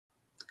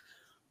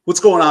What's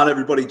going on,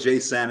 everybody? Jay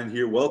Sanin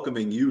here,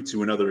 welcoming you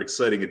to another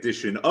exciting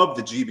edition of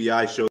the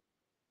GBI show.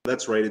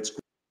 That's right, it's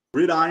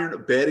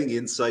Gridiron Betting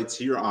Insights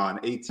here on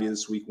AT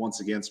this week. Once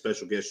again,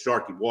 special guest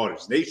Sharky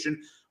Waters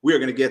Nation. We are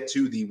going to get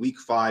to the Week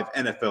 5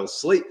 NFL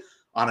slate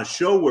on a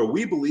show where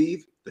we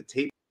believe the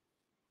tape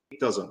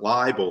doesn't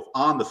lie, both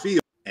on the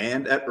field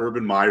and at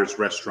Urban Meyer's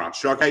restaurant.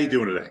 Shark, how you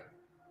doing today?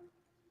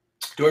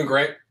 Doing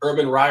great.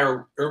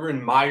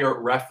 Urban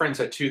Meyer reference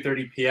at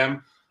 2:30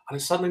 p.m. on a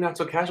suddenly not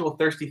so casual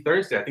Thirsty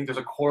Thursday. I think there's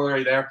a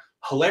corollary there.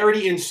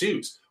 Hilarity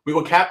ensues. We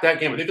will cap that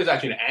game. I think there's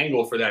actually an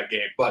angle for that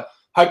game, but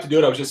hyped to do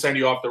it. I was just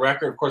sending you off the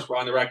record. Of course, we're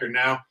on the record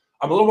now.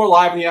 I'm a little more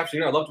live in the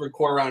afternoon. I'd love to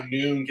record around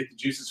noon, get the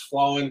juices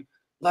flowing,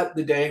 let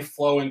the day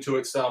flow into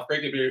itself.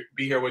 Great to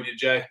be here with you,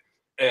 Jay.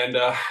 And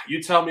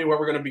you tell me where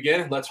we're going to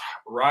begin. Let's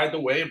ride the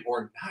wave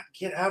or not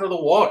get out of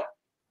the water.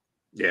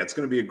 Yeah, it's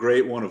going to be a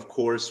great one, of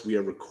course. We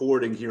are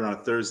recording here on a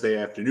Thursday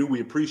afternoon.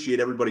 We appreciate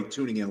everybody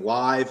tuning in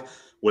live,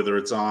 whether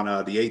it's on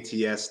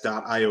the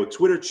ATS.io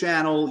Twitter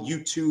channel,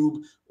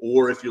 YouTube,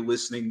 or if you're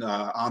listening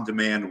on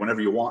demand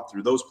whenever you want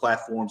through those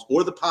platforms,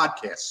 or the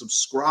podcast.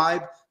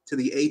 Subscribe to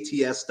the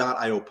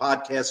ATS.io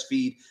podcast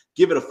feed.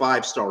 Give it a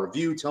 5-star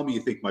review. Tell me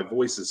you think my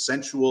voice is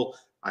sensual.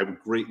 I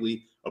would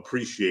greatly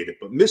appreciate it.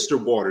 But Mr.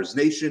 Waters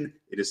Nation,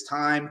 it is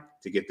time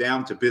to get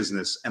down to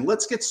business. And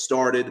let's get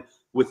started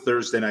with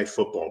Thursday Night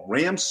Football.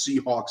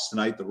 Rams-Seahawks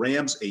tonight. The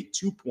Rams a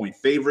 2-point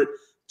favorite.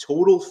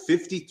 Total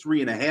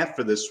 53.5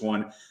 for this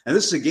one. And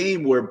this is a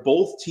game where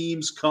both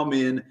teams come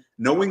in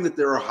knowing that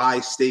there are high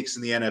stakes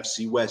in the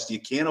NFC West. You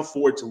can't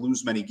afford to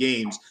lose many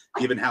games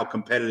given how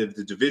competitive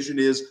the division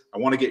is. I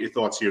want to get your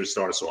thoughts here to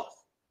start us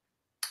off.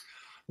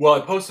 Well,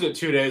 I posted it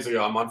 2 days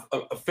ago. I'm on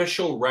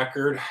official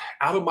record,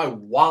 out of my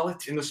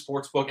wallet in the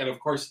sports book, and of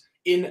course,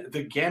 in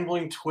the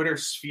gambling Twitter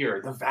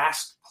sphere, the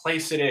vast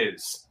place it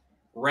is.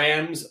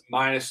 Rams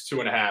minus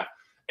 2.5.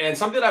 And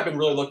something I've been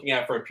really looking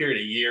at for a period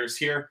of years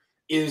here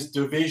is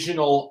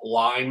divisional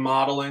line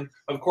modeling.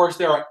 Of course,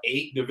 there are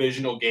 8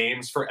 divisional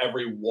games for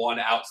every one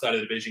outside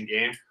of the division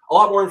game. A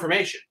lot more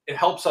information. It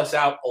helps us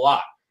out a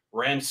lot.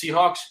 Rams,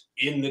 Seahawks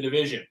in the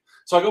division.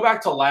 So I go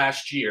back to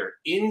last year.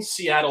 In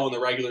Seattle in the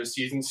regular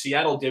season,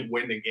 Seattle did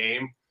win the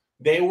game.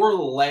 They were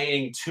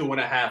laying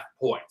 2.5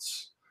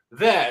 points.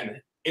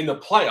 Then in the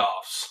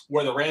playoffs,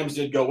 where the Rams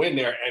did go in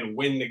there and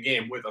win the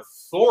game with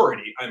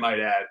authority, I might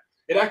add,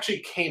 it actually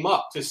came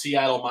up to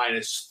Seattle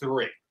minus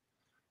 3.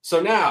 So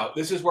now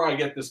this is where I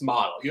get this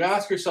model. You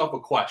ask yourself a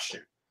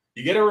question.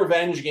 You get a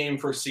revenge game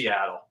for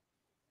Seattle,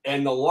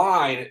 and the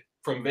line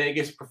from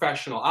Vegas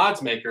professional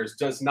odds makers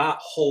does not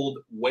hold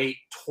weight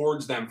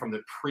towards them from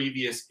the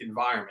previous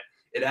environment.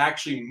 It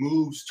actually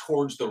moves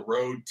towards the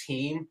road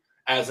team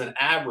as an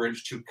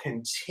average to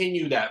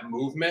continue that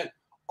movement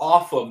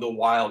off of the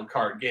wild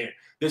card game.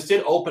 This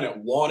did open at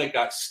 1. It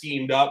got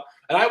steamed up.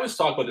 And I always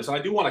talk about this, and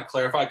I do want to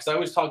clarify because I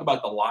always talk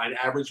about the line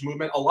average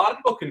movement. A lot of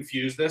people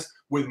confuse this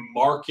with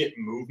market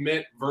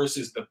movement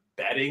versus the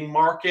betting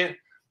market.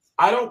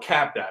 I don't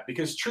cap that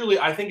because truly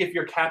I think if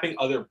you're capping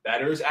other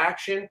bettors'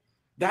 action,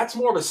 that's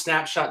more of a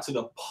snapshot to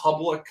the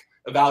public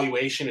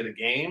evaluation of the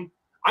game.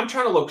 I'm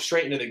trying to look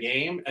straight into the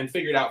game and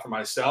figure it out for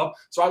myself.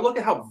 So I look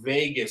at how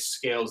Vegas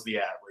scales the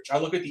average. I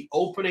look at the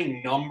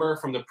opening number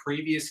from the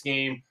previous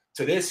game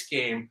to this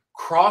game,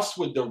 crossed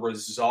with the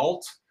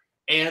result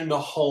and the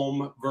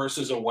home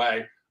versus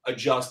away,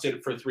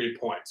 adjusted for 3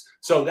 points.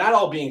 So that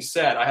all being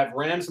said, I have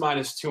Rams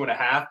minus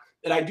 2.5,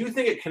 and I do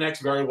think it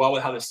connects very well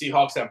with how the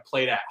Seahawks have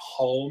played at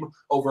home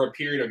over a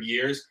period of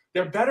years.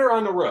 They're better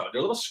on the road. They're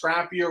a little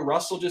scrappier.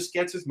 Russell just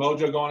gets his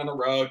mojo going on the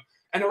road.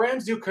 And the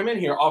Rams do come in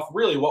here off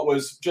really what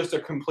was just a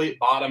complete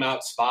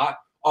bottom-out spot,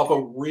 off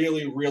a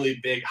really, really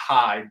big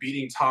high,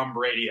 beating Tom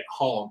Brady at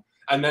home,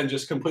 and then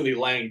just completely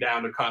laying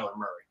down to Kyler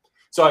Murray.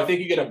 So I think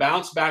you get a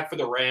bounce back for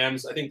the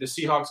Rams. I think the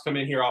Seahawks come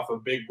in here off a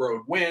big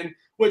road win,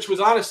 which was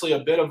honestly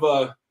a bit of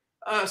a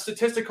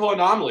statistical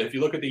anomaly. If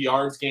you look at the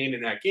yards gained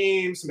in that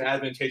game, some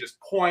advantageous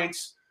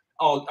points.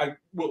 We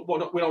don't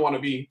want to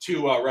be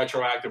too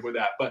retroactive with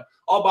that. But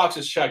all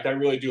boxes checked. I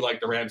really do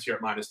like the Rams here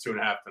at minus 2.5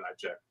 tonight,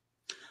 Jay.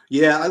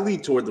 Yeah, I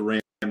lean toward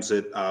the Rams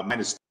at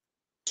minus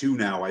 2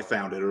 now. I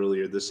found it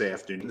earlier this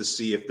afternoon to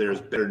see if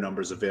there's better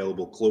numbers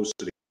available close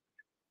to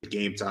the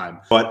game time.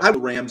 But I have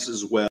the Rams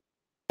as well.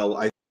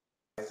 I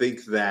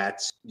think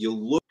that you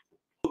look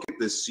at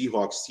this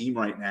Seahawks team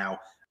right now,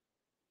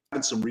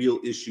 having some real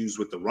issues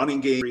with the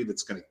running game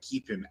that's going to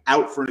keep him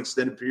out for an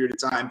extended period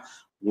of time.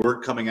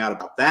 Word coming out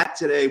about that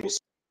today. We'll see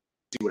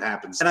what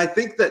happens. And I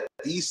think that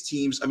these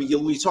teams, I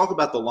mean, we talk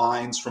about the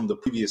lines from the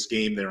previous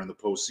game there in the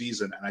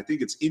postseason, and I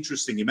think it's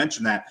interesting you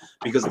mentioned that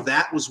because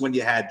that was when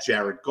you had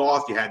Jared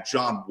Goff, you had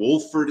John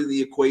Wolford in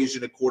the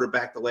equation at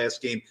quarterback the last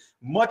game.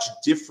 Much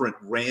different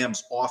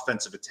Rams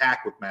offensive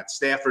attack with Matt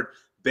Stafford.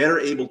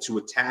 Better able to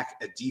attack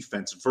a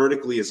defense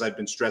vertically, as I've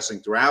been stressing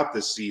throughout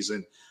this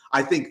season.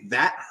 I think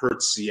that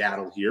hurts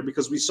Seattle here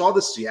because we saw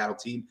the Seattle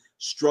team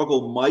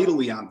struggle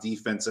mightily on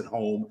defense at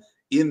home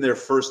in their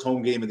first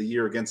home game of the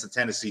year against the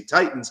Tennessee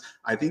Titans.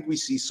 I think we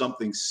see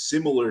something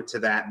similar to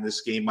that in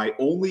this game. My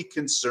only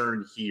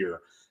concern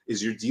here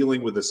is you're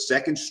dealing with a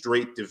second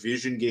straight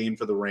division game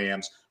for the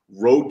Rams,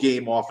 road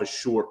game off a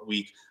short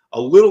week.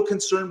 A little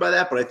concerned by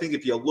that, but I think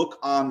if you look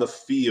on the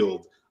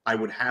field, I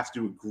would have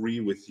to agree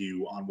with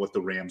you on what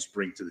the Rams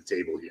bring to the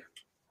table here.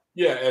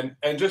 Yeah,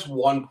 and just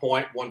one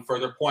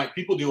further point.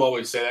 People do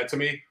always say that to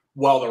me,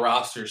 well, the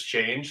rosters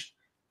change.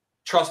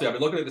 Trust me, I've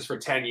been looking at this for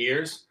 10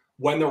 years.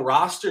 When the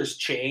rosters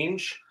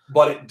change,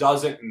 but it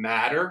doesn't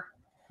matter,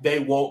 they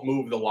won't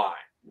move the line.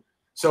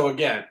 So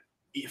again,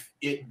 if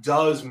it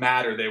does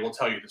matter, they will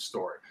tell you the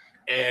story.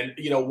 And,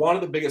 one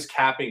of the biggest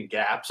capping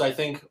gaps, I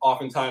think,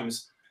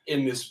 oftentimes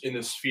in this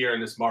sphere,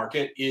 in this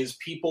market, is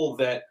people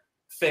that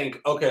think,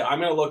 okay, I'm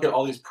going to look at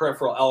all these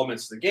peripheral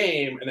elements of the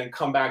game and then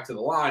come back to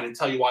the line and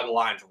tell you why the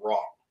line's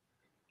wrong.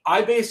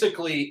 I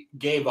basically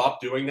gave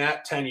up doing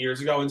that 10 years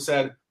ago and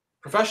said,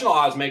 professional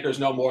odds makers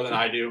know more than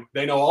I do.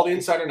 They know all the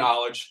insider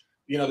knowledge.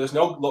 There's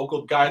no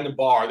local guy in the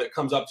bar that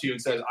comes up to you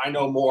and says, I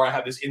know more. I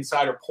have this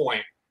insider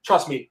point.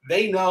 Trust me,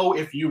 they know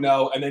if you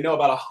know, and they know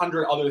about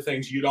 100 other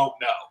things you don't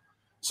know.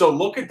 So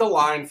look at the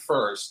line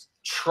first.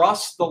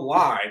 Trust the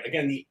line.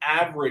 Again, the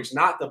average,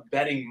 not the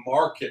betting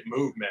market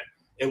movement.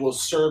 It will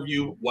serve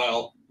you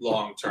well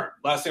long term.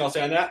 Last thing I'll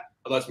say on that,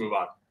 but let's move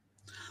on.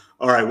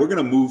 All right, we're going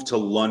to move to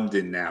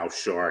London now,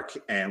 Shark,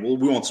 and we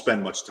won't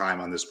spend much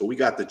time on this, but we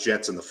got the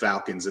Jets and the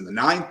Falcons in the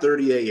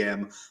 9:30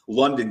 a.m.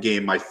 London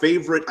game. My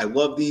favorite. I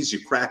love these.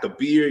 You crack a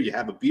beer, you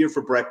have a beer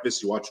for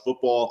breakfast, you watch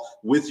football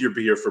with your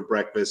beer for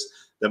breakfast.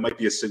 That might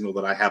be a signal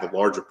that I have a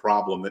larger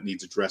problem that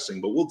needs addressing,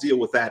 but we'll deal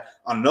with that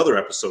on another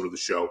episode of the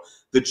show.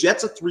 The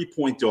Jets a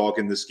 3-point dog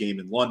in this game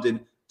in London,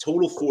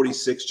 total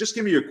 46. Just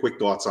give me your quick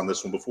thoughts on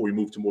this one before we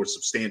move to more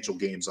substantial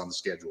games on the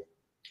schedule.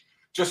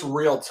 Just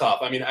real tough.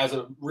 I mean, as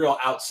a real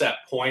outset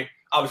point,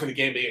 obviously the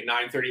game being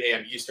at 9:30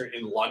 a.m. Eastern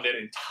in London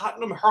and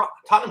Tottenham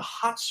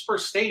Hotspur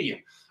Stadium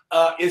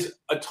is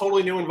a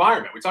totally new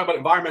environment. We talk about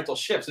environmental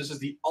shifts. This is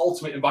the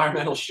ultimate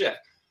environmental shift.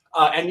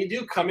 And you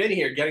do come in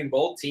here getting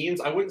both teams.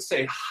 I wouldn't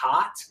say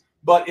hot,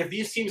 but if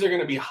these teams are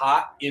going to be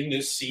hot in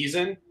this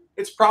season,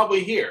 it's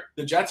probably here.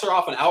 The Jets are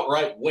off an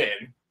outright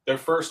win, their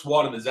first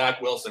one in the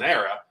Zach Wilson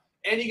era.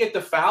 And you get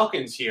the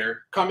Falcons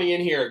here coming in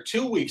here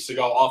 2 weeks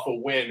ago off a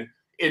win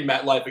in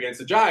MetLife against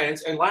the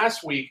Giants. And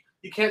last week,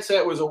 you can't say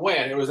it was a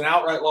win. It was an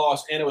outright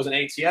loss and it was an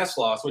ATS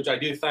loss, which I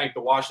do thank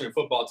the Washington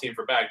football team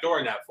for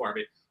backdooring that for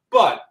me.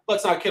 But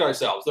let's not kid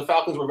ourselves. The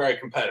Falcons were very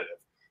competitive.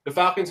 The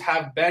Falcons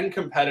have been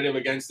competitive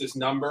against this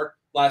number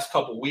last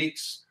couple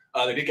weeks.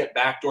 They did get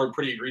backdoored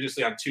pretty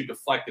egregiously on 2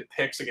 deflected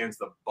picks against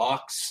the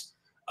Bucs.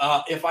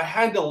 If I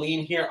had to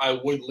lean here, I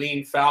would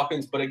lean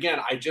Falcons. But again,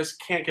 I just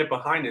can't get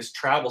behind this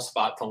travel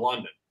spot to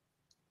London.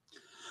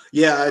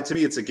 Yeah, to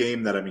me, it's a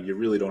game that, you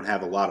really don't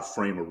have a lot of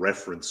frame of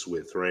reference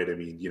with, right?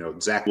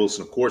 Zach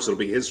Wilson, of course, it'll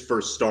be his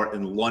first start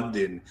in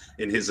London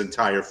in his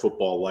entire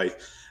football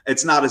life.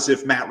 It's not as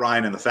if Matt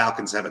Ryan and the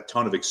Falcons have a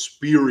ton of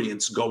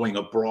experience going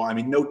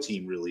abroad. No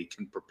team really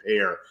can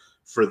prepare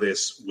for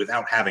this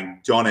without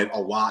having done it a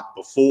lot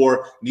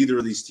before. Neither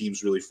of these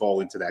teams really fall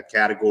into that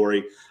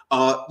category.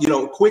 A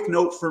quick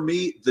note for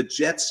me, the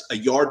Jets, a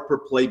yard per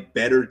play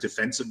better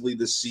defensively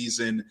this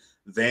season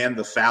than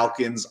the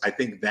Falcons. I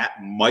think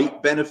that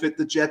might benefit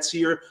the Jets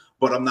here,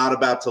 but I'm not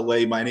about to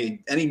lay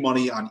any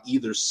money on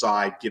either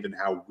side given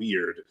how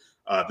weird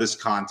this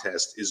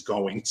contest is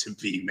going to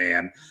be,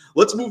 man.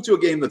 Let's move to a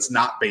game that's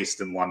not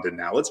based in London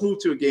now. Let's move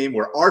to a game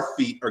where our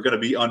feet are going to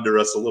be under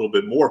us a little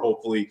bit more,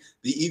 hopefully.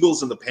 The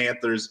Eagles and the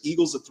Panthers.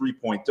 Eagles a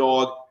 3-point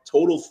dog,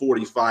 total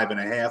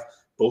 45.5.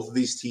 Both of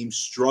these teams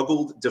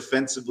struggled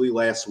defensively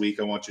last week.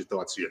 I want your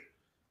thoughts here.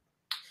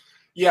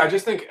 Yeah, I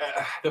just think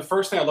the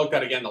first thing I looked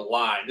at, again, the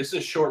line. This is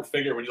a short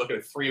figure when you look at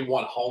a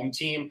 3-1 home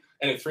team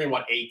and a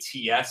 3-1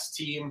 ATS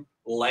team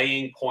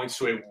laying points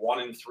to a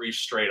 1-3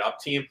 straight up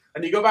team.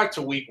 And you go back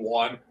to week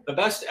 1, the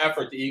best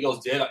effort the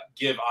Eagles did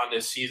give on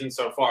this season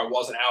so far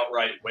was an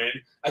outright win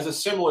as a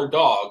similar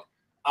dog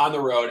on the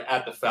road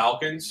at the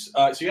Falcons.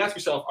 So you ask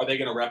yourself, are they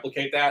going to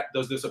replicate that?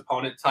 Does this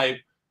opponent type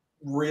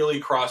really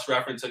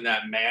cross-reference in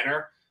that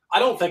manner? I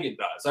don't think it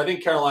does. I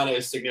think Carolina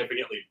is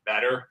significantly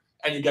better,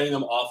 and you're getting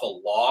them off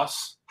a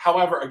loss.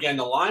 However, again,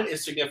 the line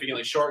is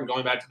significantly short, and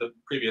going back to the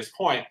previous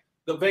point,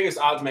 the Vegas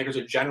odds makers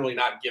are generally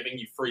not giving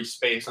you free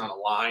space on a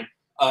line.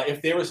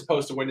 If they were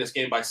supposed to win this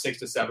game by 6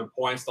 to 7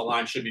 points, the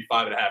line should be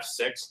 5.5,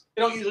 6.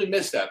 They don't usually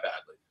miss that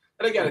badly.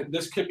 And again,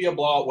 this could be a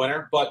blowout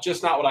winner, but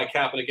just not what I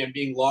cap. And again,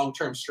 being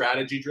long-term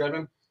strategy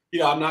driven,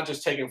 I'm not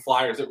just taking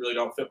flyers that really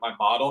don't fit my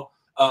model.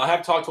 I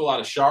have talked to a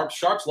lot of sharps.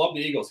 Sharps love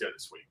the Eagles here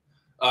this week.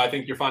 I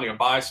think you're finding a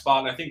buy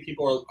spot, and I think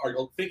people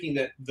are thinking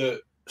that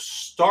the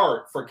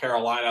start for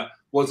Carolina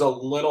was a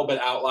little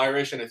bit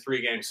outlierish in a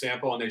 3-game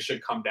sample, and they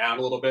should come down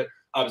a little bit.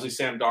 Obviously,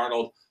 Sam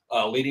Darnold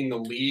leading the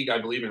league, I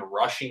believe, in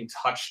rushing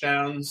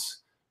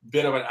touchdowns.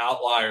 Bit of an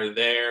outlier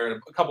there,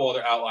 and a couple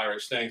other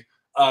outlierish things.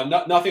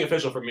 Nothing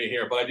official for me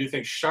here, but I do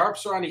think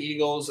sharps are on the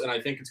Eagles, and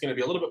I think it's going to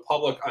be a little bit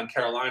public on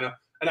Carolina,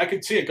 and I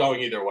could see it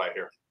going either way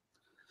here.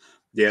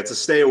 Yeah, it's a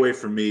stay away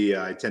from me.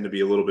 I tend to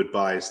be a little bit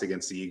biased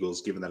against the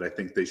Eagles, given that I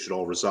think they should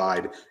all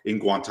reside in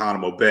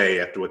Guantanamo Bay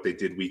after what they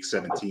did Week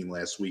 17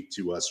 last week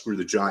to screw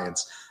the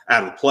Giants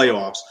out of the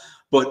playoffs.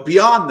 But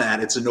beyond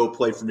that, it's a no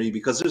play for me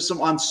because there's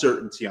some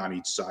uncertainty on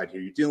each side here.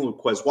 You're dealing with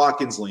Quez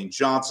Watkins, Lane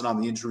Johnson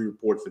on the injury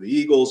report for the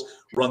Eagles.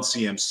 Run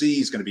CMC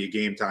is going to be a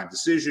game-time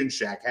decision.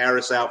 Shaq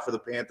Harris out for the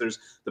Panthers.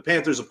 The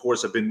Panthers, of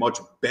course, have been much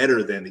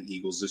better than the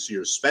Eagles this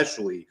year,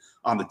 especially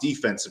on the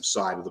defensive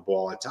side of the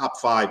ball. A top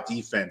 5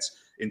 defense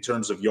in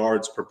terms of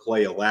yards per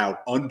play allowed,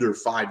 under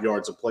 5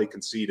 yards of play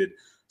conceded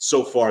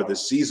so far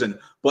this season.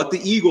 But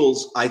the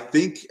Eagles, I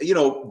think,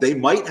 they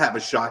might have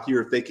a shot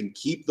here if they can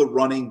keep the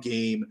running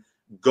game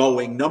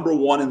going. Number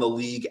 1 in the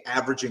league,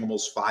 averaging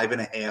almost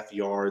 5.5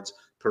 yards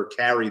per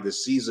carry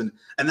this season.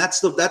 And that's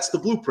the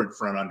blueprint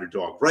for an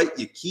underdog, right?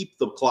 You keep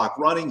the clock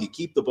running, you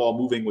keep the ball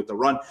moving with the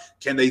run.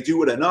 Can they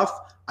do it enough?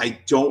 I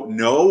don't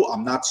know.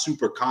 I'm not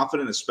super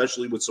confident,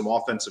 especially with some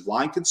offensive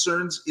line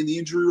concerns in the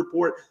injury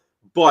report.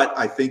 But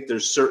I think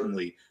there's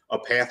certainly a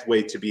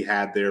pathway to be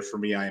had there for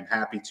me. I am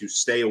happy to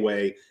stay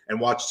away and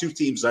watch two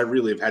teams I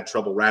really have had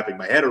trouble wrapping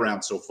my head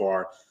around so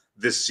far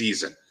this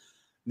season.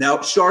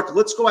 Now, Shark,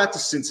 let's go out to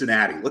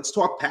Cincinnati. Let's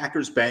talk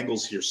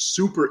Packers-Bengals here.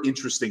 Super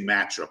interesting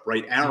matchup,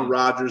 right? Aaron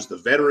Rodgers, the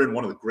veteran,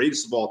 one of the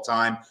greatest of all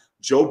time.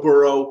 Joe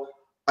Burrow,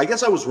 I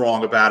guess I was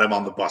wrong about him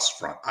on the bus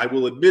front. I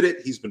will admit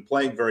it. He's been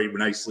playing very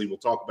nicely. We'll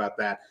talk about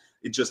that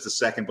in just a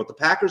second. But the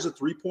Packers are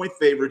 3-point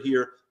favorite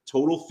here,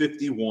 total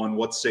 51.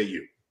 What say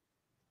you?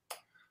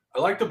 I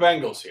like the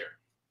Bengals here,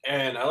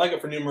 and I like it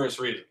for numerous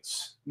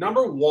reasons.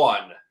 Number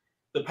one,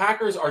 the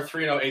Packers are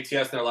 3-0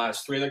 ATS in their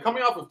last 3. They're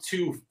coming off of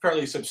 2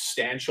 fairly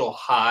substantial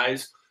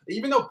highs.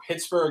 Even though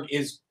Pittsburgh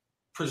is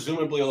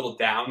presumably a little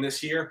down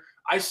this year,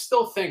 I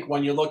still think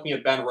when you're looking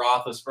at Ben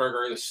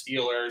Roethlisberger, the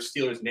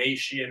Steelers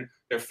Nation,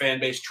 their fan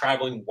base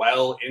traveling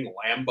well in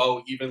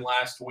Lambeau even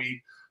last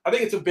week, I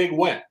think it's a big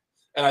win.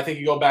 And I think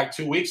you go back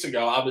 2 weeks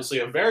ago, obviously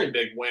a very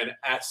big win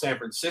at San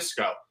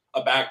Francisco,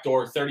 a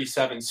backdoor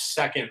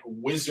 37-second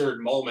wizard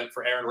moment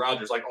for Aaron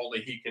Rodgers like only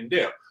he can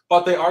do.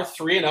 But they are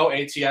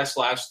 3-0 ATS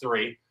last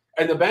 3,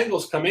 and the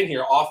Bengals come in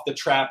here off the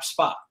trap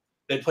spot.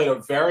 They played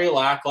a very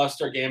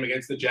lackluster game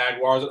against the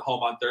Jaguars at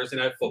home on Thursday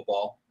Night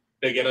Football.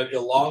 They get an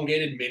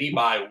elongated mini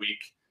bye week.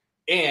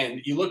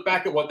 And you look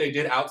back at what they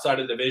did outside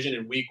of the division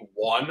in week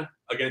 1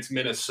 against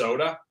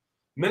Minnesota.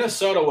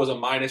 Minnesota was a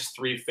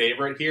 -3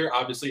 favorite here.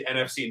 Obviously,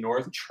 NFC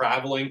North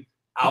traveling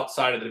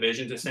outside of the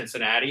division to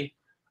Cincinnati.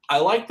 I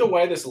like the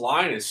way this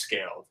line is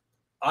scaled.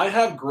 I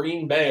have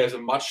Green Bay as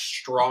a much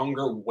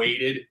stronger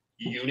weighted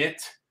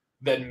unit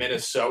than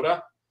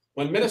Minnesota.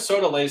 When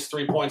Minnesota lays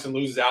 3 points and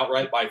loses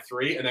outright by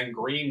 3, and then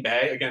Green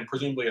Bay, again,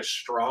 presumably a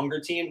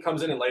stronger team,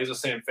 comes in and lays the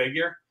same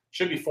figure,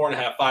 should be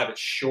 4.5, 5. It's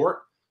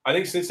short. I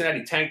think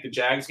Cincinnati tanked the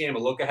Jags game, a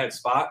look-ahead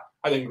spot.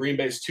 I think Green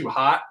Bay's too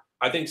hot.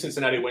 I think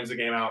Cincinnati wins the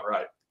game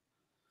outright.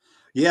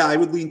 Yeah, I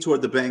would lean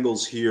toward the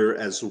Bengals here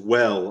as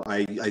well.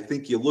 I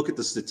think you look at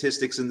the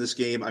statistics in this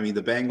game. I mean,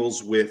 the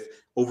Bengals with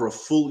over a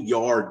full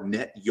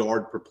net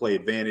yard per play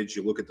advantage.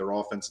 You look at their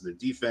offense and their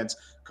defense,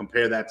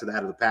 compare that to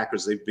that of the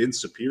Packers. They've been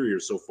superior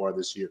so far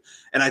this year.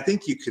 And I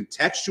think you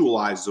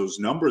contextualize those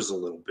numbers a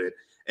little bit,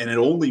 and it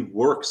only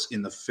works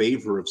in the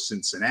favor of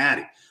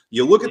Cincinnati.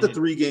 You look at the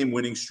 3-game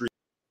winning streak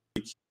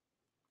here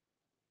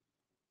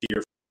for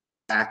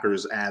the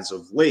Packers as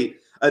of late.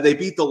 They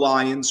beat the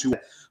Lions,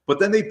 but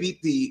then they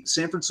beat the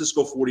San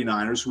Francisco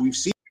 49ers, who we've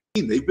seen.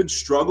 They've been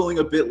struggling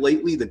a bit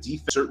lately. The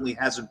defense certainly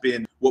hasn't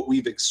been what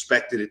we've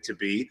expected it to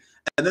be.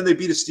 And then they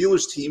beat a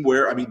Steelers team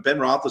where, I mean, Ben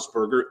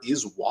Roethlisberger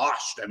is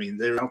washed. I mean,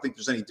 I don't think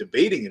there's any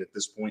debating it at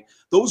this point.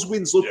 Those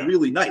wins look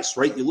really nice,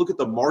 right? You look at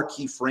the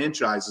marquee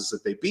franchises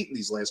that they beat in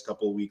these last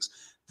couple of weeks.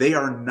 They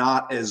are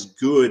not as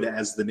good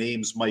as the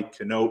names might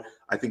connote.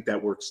 I think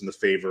that works in the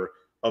favor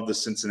of the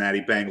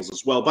Cincinnati Bengals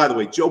as well. By the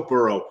way, Joe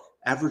Burrow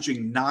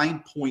averaging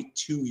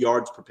 9.2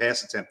 yards per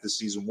pass attempt this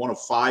season, one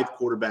of 5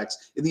 quarterbacks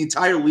in the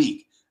entire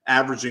league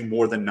averaging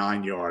more than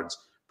 9 yards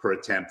per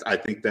attempt. I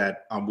think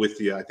that I'm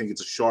with you. I think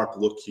it's a sharp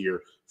look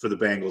here for the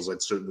Bengals.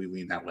 I'd certainly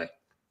lean that way.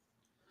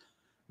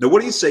 Now, what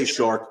do you say,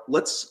 Shark?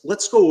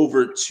 Let's go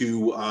over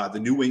to the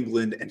New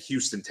England and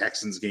Houston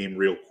Texans game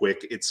real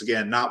quick. It's,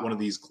 again, not one of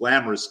these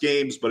glamorous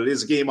games, but it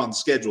is a game on the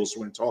schedule, so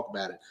we're going to talk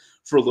about it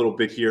for a little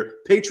bit here.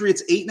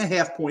 Patriots,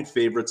 8.5-point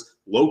favorites,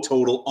 low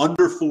total,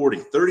 under 40,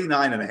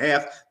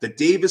 39.5. The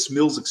Davis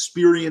Mills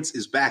experience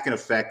is back in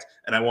effect,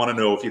 and I want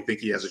to know if you think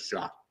he has a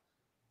shot.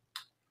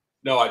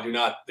 No, I do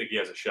not think he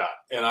has a shot.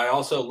 And I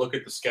also look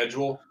at the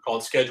schedule,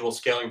 called schedule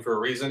scaling for a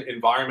reason.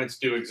 Environments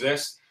do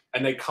exist,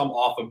 and they come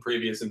off of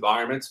previous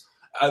environments.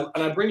 And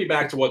I bring you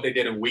back to what they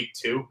did in week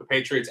 2, the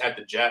Patriots at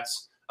the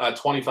Jets,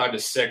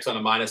 25-6 on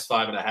a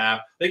 -5.5.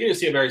 They get to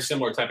see a very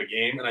similar type of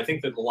game, and I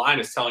think that the line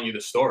is telling you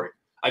the story.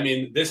 I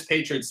mean, this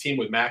Patriots team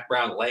with Mac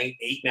Brown laying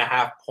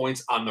 8.5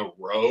 points on the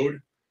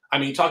road. I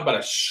mean, you talk about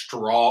a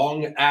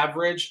strong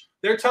average.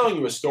 They're telling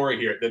you a story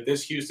here that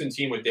this Houston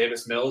team with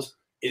Davis Mills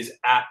is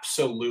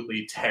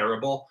absolutely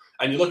terrible.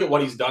 And you look at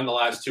what he's done the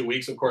last 2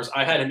 weeks. Of course,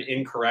 I had him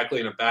incorrectly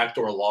in a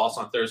backdoor loss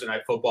on Thursday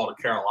Night Football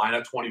to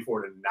Carolina,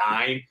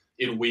 24-9.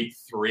 in week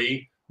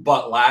 3.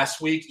 But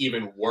last week,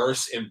 even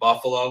worse in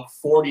Buffalo,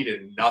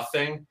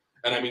 40-0.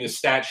 And I mean, the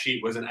stat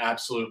sheet was an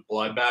absolute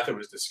bloodbath. It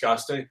was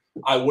disgusting.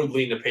 I would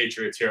lean the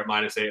Patriots here at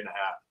 -8.5.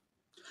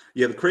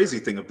 Yeah, the crazy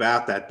thing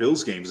about that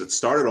Bills game is it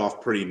started off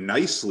pretty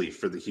nicely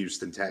for the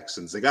Houston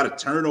Texans. They got a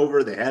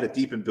turnover. They had it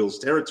deep in Bills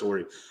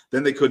territory.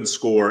 Then they couldn't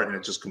score, and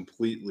it just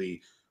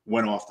completely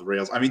went off the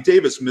rails. I mean,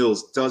 Davis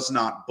Mills does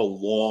not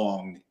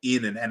belong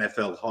in an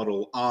NFL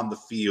huddle on the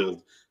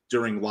field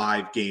during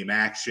live game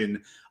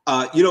action.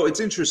 It's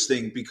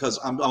interesting because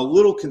I'm a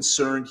little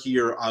concerned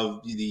here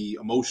of the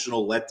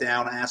emotional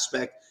letdown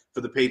aspect for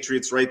the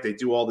Patriots, right? They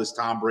do all this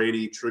Tom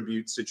Brady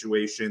tribute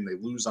situation. They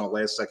lose on a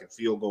last-second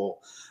field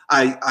goal.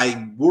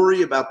 I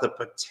worry about the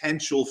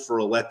potential for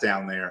a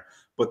letdown there.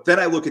 But then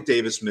I look at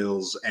Davis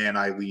Mills and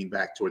I lean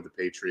back toward the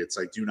Patriots.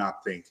 I do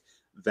not think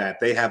that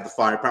they have the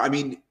firepower. I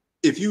mean,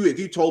 if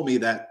you told me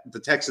that the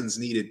Texans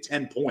needed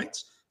 10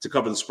 points to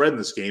cover the spread in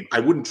this game, I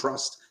wouldn't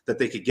trust that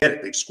they could get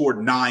it. They've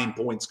scored 9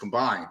 points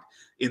combined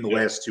in the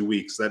last 2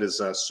 weeks. That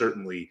is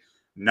certainly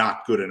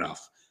not good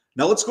enough.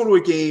 Now let's go to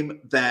a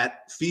game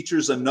that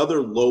features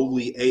another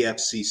lowly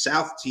AFC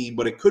South team,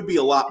 but it could be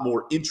a lot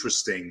more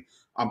interesting.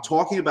 I'm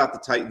talking about the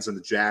Titans and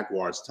the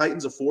Jaguars.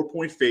 Titans a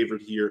 4-point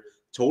favorite here,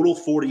 total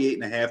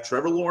 48.5.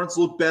 Trevor Lawrence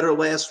looked better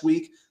last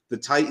week. The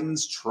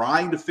Titans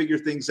trying to figure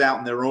things out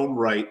in their own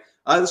right.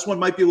 This one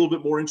might be a little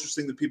bit more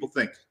interesting than people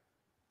think.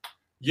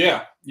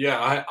 Yeah.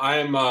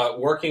 I'm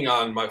working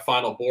on my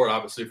final board,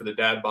 obviously, for the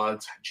Dad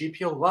Bods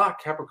GPO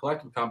Lock Capper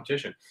Collective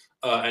competition,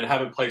 and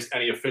haven't placed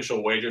any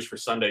official wagers for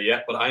Sunday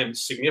yet, but I am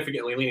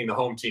significantly leaning the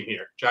home team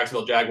here,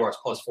 Jacksonville Jaguars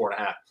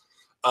 +4.5.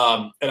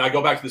 And I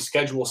go back to the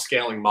schedule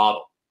scaling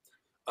model.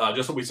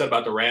 Just what we said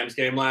about the Rams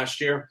game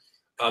last year.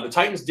 The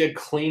Titans did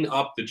clean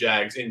up the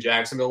Jags in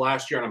Jacksonville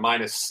last year on a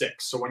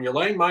 -6. So when you're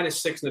laying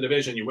 -6 in the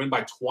division, you win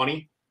by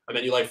 20. And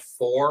then you lay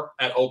 4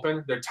 at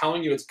open, they're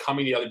telling you it's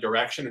coming the other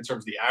direction in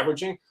terms of the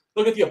averaging.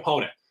 Look at the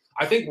opponent.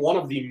 I think one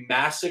of the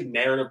massive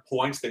narrative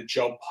points that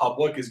Joe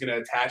Public is going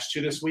to attach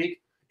to this week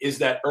is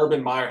that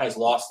Urban Meyer has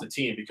lost the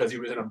team because he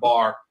was in a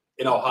bar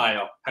in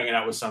Ohio hanging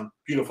out with some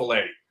beautiful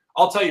lady.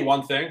 I'll tell you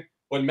one thing.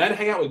 When men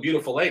hang out with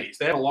beautiful ladies,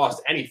 they haven't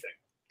lost anything.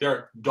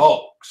 They're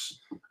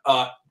dogs.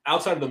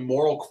 Outside of the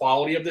moral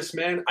quality of this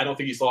man, I don't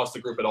think he's lost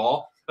the group at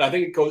all. But I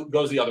think it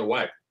goes the other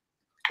way.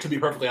 To be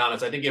perfectly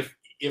honest, I think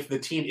if the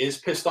team is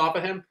pissed off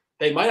at him,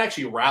 they might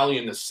actually rally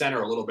in the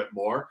center a little bit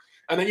more.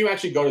 And then you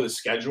actually go to the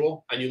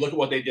schedule and you look at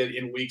what they did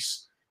in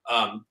weeks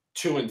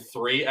 2 and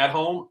 3 at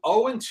home,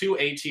 0-2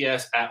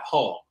 ATS at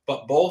home,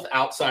 but both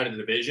outside of the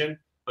division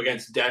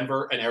against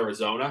Denver and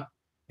Arizona.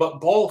 But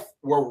both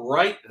were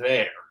right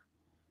there.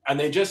 And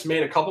they just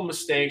made a couple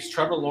mistakes.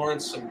 Trevor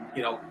Lawrence, some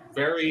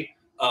very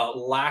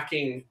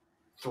lacking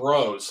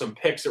throws, some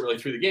picks that really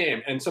threw the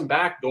game, and some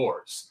back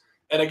doors.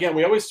 And again,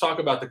 we always talk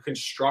about the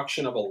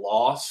construction of a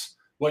loss.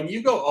 When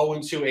you go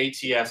 0-2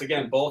 ATS,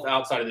 again, both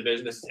outside of the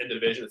division, this is in the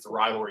division, it's a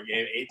rivalry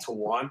game,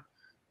 8-1.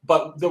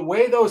 But the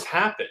way those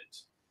happened,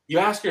 you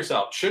ask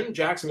yourself, shouldn't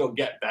Jacksonville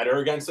get better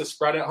against the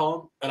spread at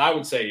home? And I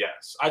would say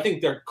yes. I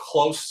think they're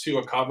close to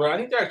a cover. I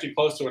think they're actually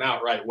close to an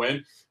outright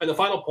win. And the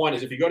final point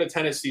is if you go to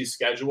Tennessee's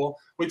schedule,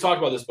 we talked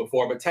about this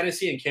before, but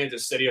Tennessee and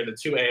Kansas City are the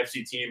 2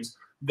 AFC teams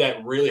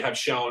that really have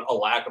shown a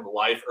lack of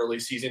life early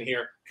season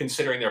here,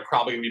 considering they're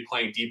probably going to be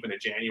playing deep into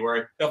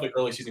January. They'll be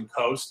early season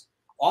coast.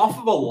 Off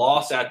of a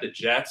loss at the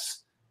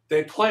Jets,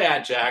 they play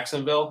at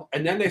Jacksonville,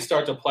 and then they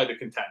start to play the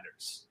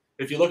contenders.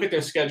 If you look at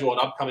their schedule in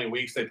upcoming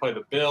weeks, they play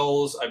the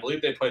Bills. I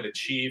believe they play the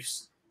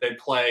Chiefs. They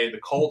play the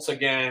Colts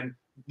again.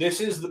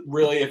 This is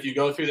really, if you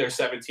go through their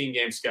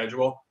 17-game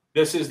schedule,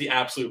 this is the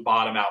absolute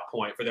bottom-out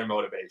point for their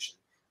motivation.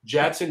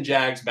 Jets and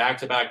Jags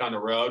back-to-back on the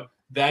road.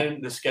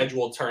 Then the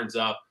schedule turns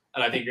up,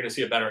 and I think you're going to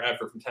see a better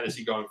effort from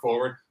Tennessee going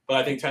forward. But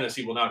I think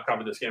Tennessee will not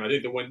cover this game. I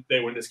think they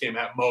win this game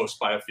at most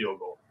by a field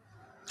goal.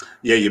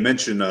 Yeah, you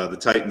mentioned the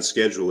Titans'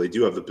 schedule. They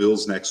do have the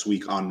Bills next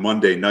week on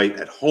Monday night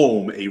at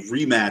home, a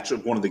rematch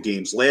of one of the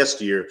games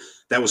last year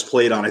that was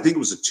played on, I think it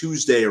was a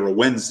Tuesday or a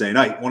Wednesday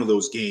night, one of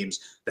those games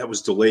that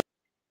was delayed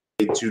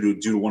due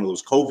to one of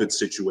those COVID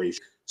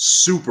situations.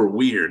 Super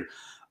weird.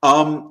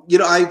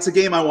 It's a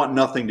game I want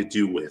nothing to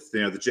do with.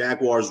 The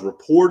Jaguars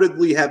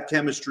reportedly have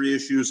chemistry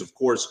issues. Of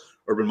course,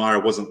 Urban Meyer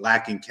wasn't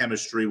lacking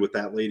chemistry with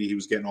that lady he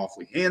was getting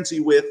awfully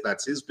handsy with.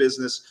 That's his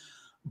business.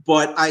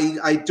 But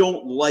I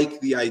don't like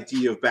the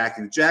idea of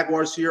backing the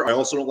Jaguars here. I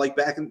also don't like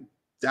I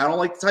don't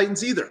like the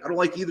Titans either. I don't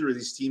like either of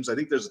these teams. I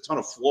think there's a ton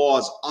of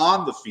flaws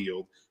on the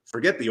field.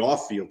 Forget the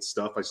off-field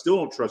stuff. I still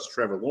don't trust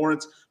Trevor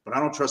Lawrence, but I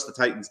don't trust the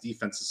Titans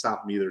defense to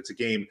stop them either. It's a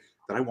game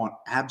that I want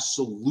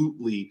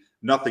absolutely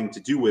nothing to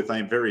do with. I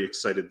am very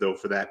excited, though,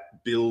 for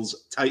that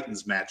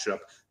Bills-Titans matchup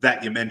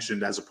that you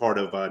mentioned as a part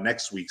of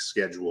next week's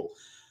schedule.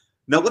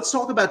 Now, let's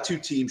talk about two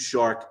teams,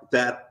 Shark,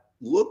 that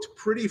looked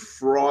pretty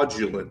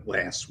fraudulent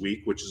last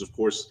week, which is, of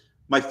course,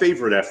 my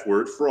favorite F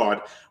word,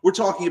 fraud. We're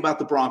talking about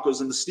the Broncos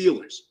and the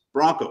Steelers.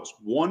 Broncos,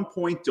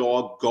 1-point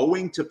dog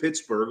going to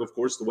Pittsburgh. Of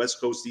course, the West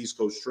Coast, East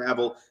Coast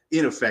travel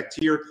in effect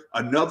here.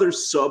 Another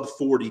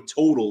sub-40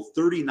 total,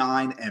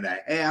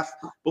 39.5.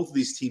 Both of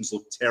these teams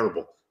look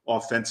terrible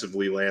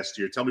offensively last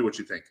year. Tell me what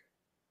you think.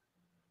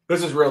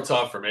 This is real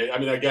tough for me. I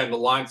mean, again, the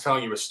line's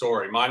telling you a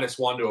story.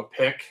 -1 to a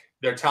pick.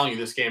 They're telling you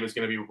this game is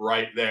going to be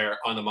right there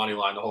on the money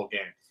line the whole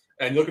game.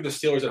 And look at the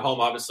Steelers at home.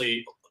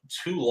 Obviously,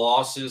 2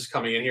 losses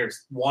coming in here.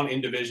 It's 1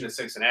 in division at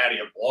Cincinnati,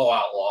 a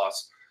blowout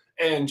loss,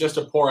 and just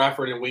a poor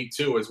effort in week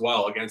 2 as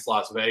well against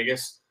Las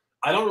Vegas.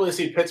 I don't really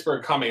see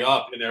Pittsburgh coming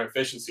up in their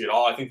efficiency at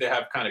all. I think they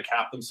have kind of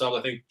capped themselves.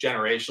 I think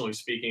generationally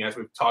speaking, as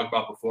we've talked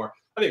about before,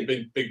 I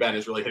think Big Ben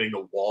is really hitting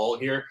the wall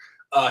here.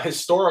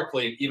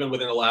 Historically, even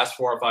within the last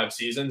 4 or 5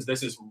 seasons,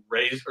 this is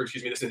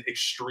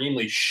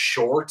extremely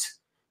short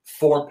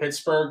for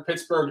Pittsburgh.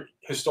 Pittsburgh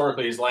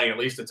historically is laying at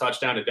least a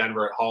touchdown to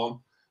Denver at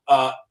home.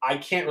 I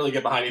can't really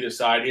get behind either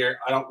side here.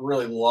 I don't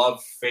really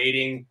love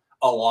fading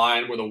a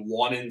line with a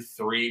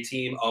 1-3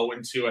 team,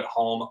 0-2 at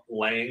home,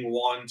 laying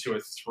 1 to a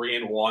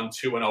 3-1,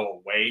 2-0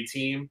 away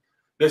team.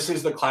 This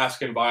is the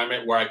classic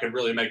environment where I could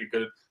really make a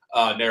good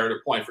narrative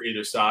point for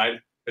either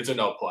side. It's a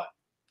no play.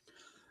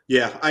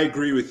 Yeah, I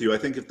agree with you. I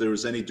think if there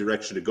was any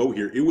direction to go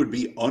here, it would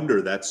be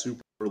under that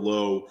super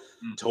low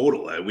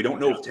total. We don't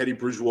know if Teddy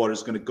Bridgewater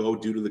is going to go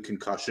due to the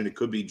concussion. It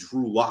could be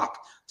Drew Lock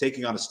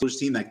taking on a Steelers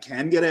team that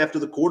can get after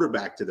the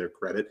quarterback, to their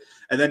credit.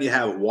 And then you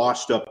have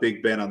washed up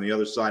Big Ben on the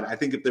other side. I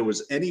think if there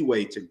was any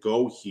way to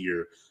go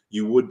here,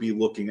 you would be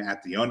looking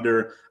at the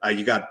under.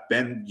 You got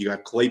Ben, you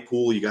got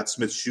Claypool, you got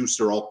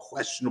Smith-Schuster, all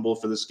questionable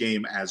for this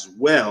game as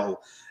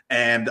well.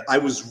 And I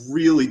was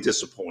really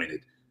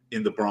disappointed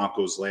in the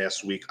Broncos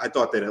last week. I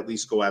thought they'd at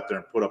least go out there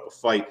and put up a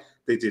fight.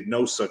 They did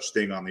no such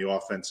thing on the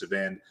offensive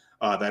end.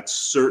 That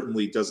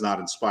certainly does not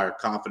inspire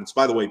confidence.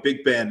 By the way,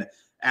 Big Ben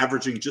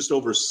averaging just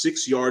over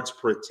 6 yards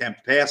per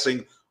attempt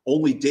passing.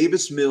 Only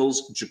Davis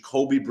Mills,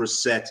 Jacoby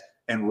Brissett,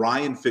 and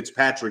Ryan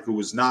Fitzpatrick, who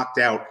was knocked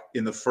out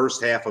in the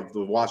first half of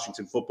the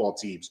Washington football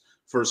team's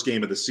first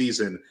game of the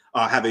season,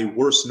 have a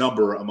worse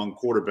number among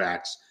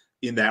quarterbacks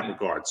in that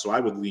regard. So I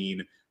would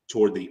lean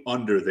toward the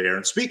under there.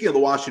 And speaking of the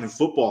Washington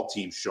football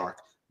team, Shark,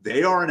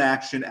 they are in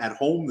action at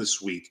home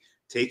this week,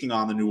 taking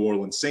on the New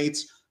Orleans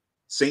Saints.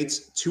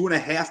 Saints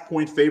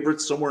 2.5-point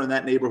favorites, somewhere in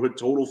that neighborhood,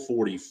 total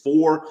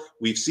 44.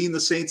 We've seen the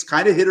Saints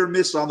kind of hit or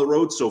miss on the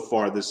road so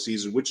far this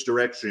season. Which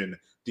direction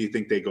do you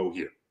think they go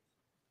here?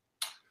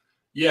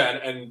 Yeah,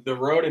 and the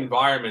road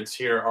environments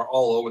here are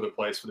all over the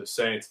place for the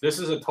Saints. This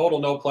is a total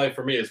no play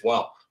for me as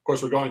well. Of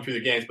course, we're going through the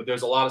games, but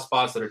there's a lot of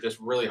spots that are just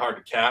really hard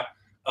to cap.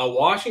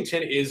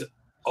 Washington is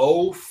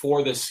 0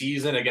 for the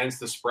season against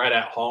the spread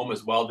at home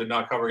as well. Did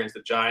not cover against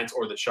the Giants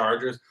or the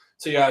Chargers.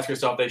 So you ask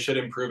yourself, they should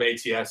improve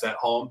ATS at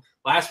home.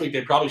 Last week,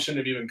 they probably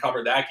shouldn't have even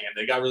covered that game.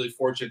 They got really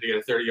fortunate to get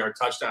a 30-yard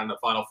touchdown in the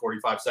final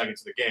 45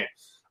 seconds of the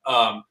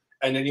game.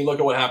 And then you look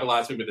at what happened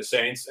last week with the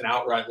Saints, an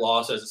outright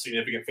loss as a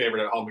significant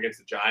favorite at home against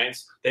the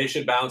Giants. They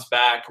should bounce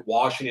back.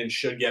 Washington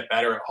should get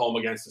better at home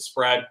against the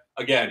spread.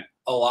 Again,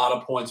 a lot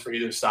of points for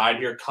either side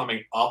here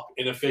coming up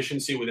in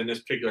efficiency within this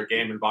particular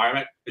game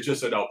environment. It's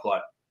just a no play.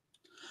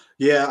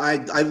 Yeah,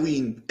 I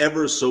lean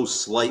ever so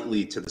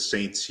slightly to the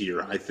Saints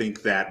here. I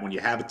think that when you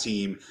have a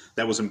team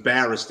that was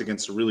embarrassed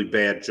against a really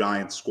bad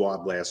Giants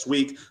squad last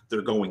week,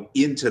 they're going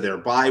into their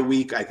bye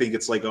week. I think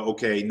it's like,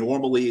 okay,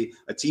 normally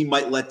a team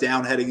might let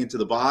down heading into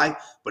the bye,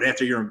 but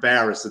after you're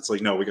embarrassed, it's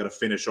like, no, we got to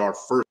finish our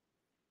first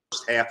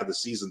half of the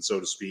season, so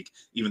to speak,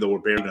 even though we're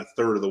barely a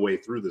third of the way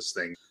through this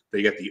thing.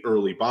 They get the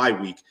early bye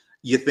week.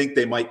 You think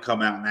they might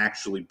come out and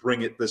actually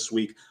bring it this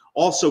week.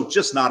 Also,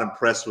 just not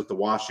impressed with the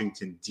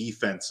Washington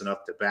defense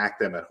enough to back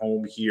them at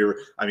home here.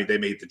 I mean, they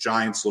made the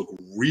Giants look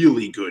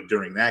really good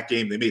during that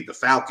game. They made the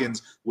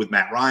Falcons with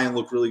Matt Ryan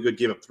look really good,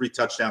 gave up 3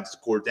 touchdowns to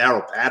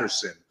Cordero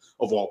Patterson,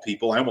 of all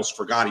people. I almost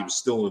forgot he was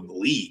still in the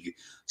league.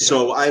 Yeah.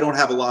 So I don't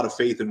have a lot of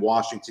faith in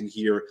Washington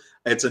here.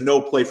 It's a no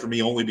play for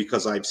me only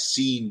because I've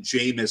seen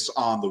Jameis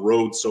on the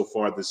road so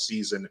far this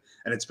season,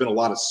 and it's been a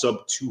lot of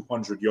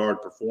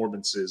sub-200-yard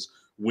performances,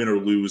 win or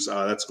lose.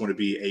 That's going to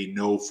be a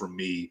no from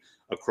me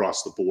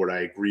across the board.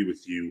 I agree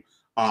with you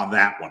on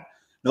that one.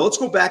 Now let's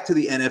go back to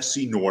the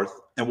NFC North,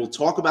 and we'll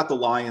talk about the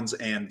Lions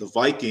and the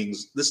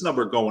Vikings. This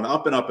number going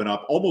up and up and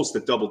up, almost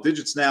at double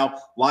digits now.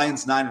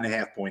 Lions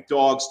 9.5-point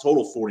dogs,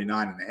 total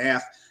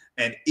 49.5.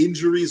 And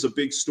injuries, a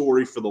big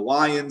story for the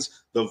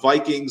Lions. The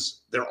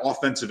Vikings, their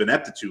offensive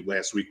ineptitude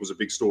last week was a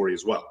big story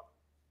as well.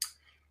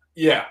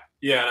 Yeah,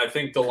 and I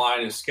think the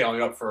line is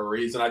scaling up for a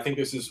reason. I think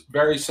this is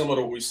very similar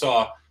to what we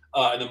saw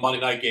in the Monday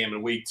night game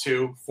in week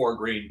 2 for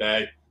Green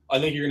Bay. I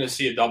think you're going to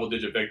see a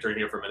double-digit victory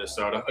here for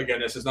Minnesota. Again,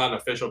 this is not an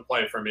official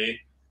play for me.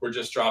 We're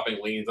just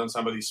dropping leans on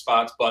some of these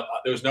spots, but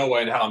there's no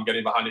way in hell I'm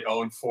getting behind the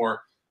 0-4,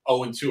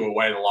 0-2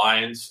 away the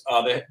Lions.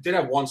 They did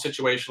have one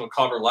situational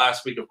cover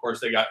last week. Of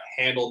course, they got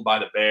handled by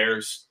the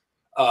Bears.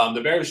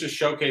 The Bears just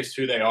showcased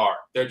who they are.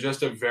 They're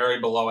just a very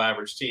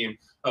below-average team,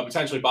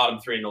 potentially bottom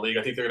 3 in the league.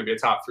 I think they're going to be a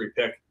top 3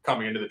 pick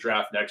coming into the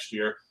draft next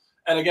year.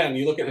 And again,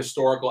 you look at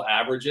historical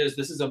averages,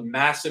 this is a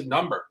massive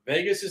number.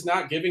 Vegas is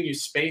not giving you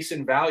space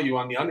and value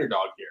on the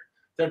underdog here.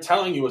 They're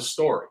telling you a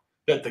story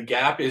that the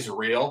gap is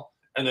real,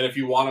 and that if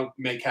you want to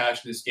make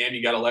cash in this game,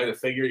 you got to lay the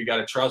figure, you got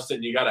to trust it,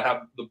 and you got to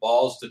have the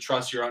balls to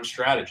trust your own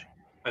strategy.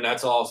 And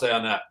that's all I'll say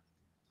on that.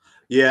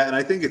 Yeah, and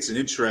I think it's an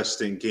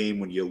interesting game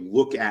when you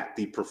look at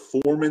the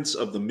performance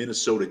of the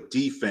Minnesota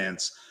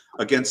defense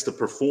against the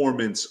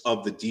performance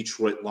of the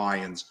Detroit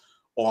Lions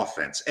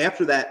offense.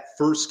 After that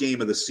first game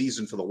of the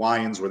season for the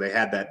Lions, where they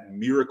had that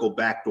miracle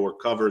backdoor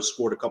cover,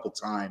 scored a couple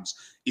times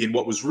in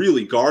what was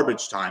really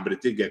garbage time, but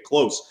it did get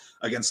close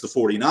against the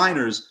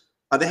 49ers.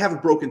 They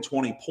haven't broken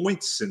 20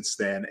 points since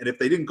then. And if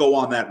they didn't go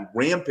on that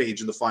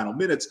rampage in the final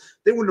minutes,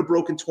 they wouldn't have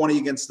broken 20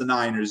 against the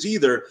Niners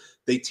either.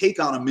 They take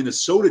on a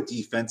Minnesota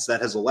defense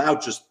that has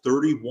allowed just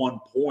 31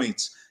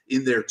 points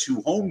in their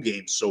 2 home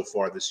games so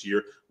far this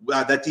year.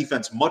 That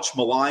defense much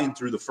maligned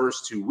through the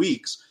first 2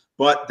 weeks,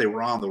 but they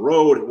were on the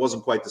road. It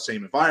wasn't quite the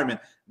same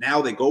environment.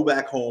 Now they go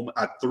back home,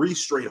 3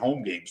 straight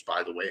home games,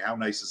 by the way. How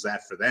nice is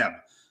that for them?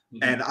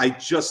 And I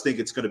just think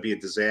it's going to be a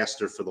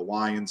disaster for the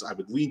Lions. I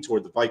would lean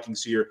toward the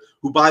Vikings here,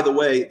 who, by the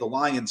way, the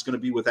Lions going to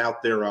be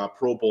without their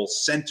Pro Bowl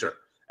center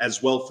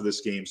as well for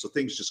this game. So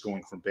things just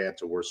going from bad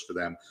to worse for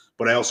them.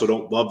 But I also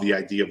don't love the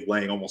idea of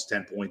laying almost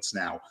 10 points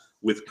now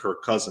with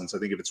Kirk Cousins. I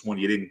think if it's one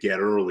you didn't get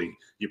early,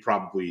 you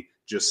probably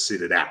just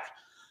sit it out.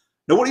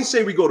 Now, what do you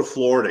say we go to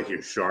Florida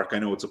here, Shark? I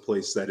know it's a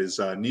place that is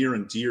near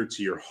and dear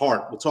to your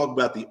heart. We'll talk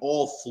about the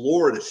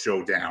all-Florida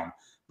showdown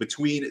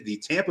between the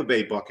Tampa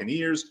Bay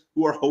Buccaneers,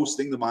 who are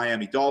hosting the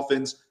Miami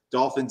Dolphins.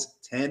 Dolphins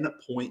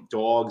 10-point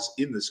dogs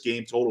in this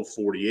game, total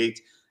 48.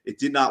 It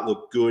did not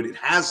look good. It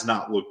has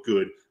not looked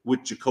good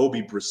with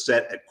Jacoby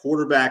Brissett at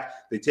quarterback.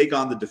 They take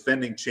on the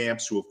defending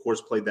champs, who, of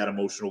course, played that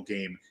emotional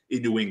game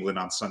in New England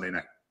on Sunday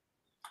night.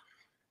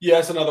 Yeah,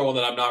 it's another one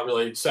that I'm not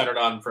really centered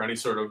on for any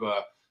sort of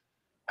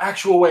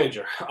actual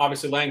wager.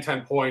 Obviously, laying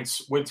 10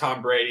 points with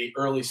Tom Brady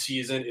early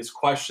season is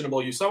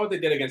questionable. You saw what they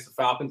did against the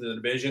Falcons in the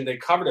division. They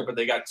covered it, but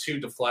they got 2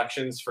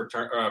 deflections for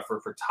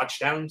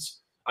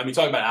touchdowns. I mean,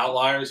 talking about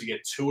outliers, you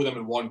get 2 of them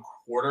in 1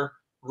 quarter.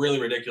 Really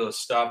ridiculous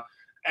stuff.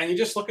 And you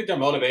just look at their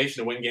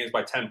motivation to win games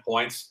by 10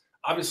 points.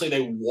 Obviously,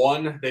 they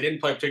won. They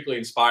didn't play a particularly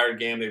inspired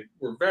game. They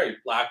were very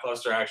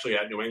lackluster, actually,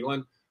 at New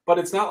England. But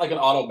it's not like an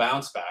auto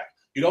bounce back.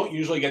 You don't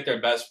usually get their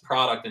best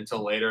product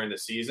until later in the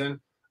season.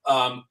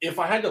 If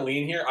I had to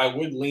lean here, I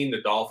would lean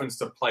the Dolphins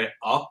to play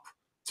up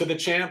to the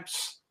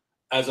champs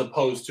as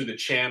opposed to the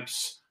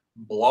champs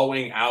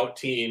blowing out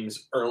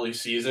teams early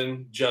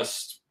season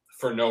just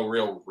for no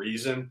real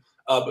reason.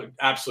 But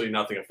absolutely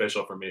nothing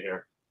official for me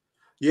here.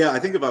 Yeah, I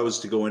think if I was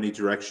to go any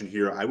direction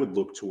here, I would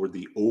look toward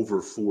the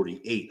over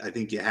 48. I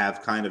think you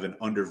have kind of an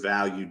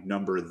undervalued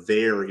number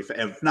there,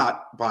 if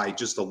not by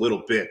just a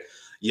little bit.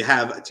 You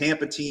have a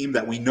Tampa team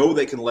that we know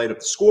they can light up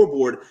the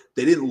scoreboard.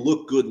 They didn't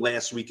look good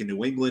last week in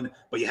New England,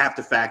 but you have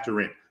to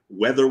factor in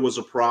weather was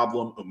a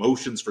problem.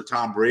 Emotions for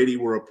Tom Brady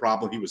were a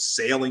problem. He was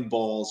sailing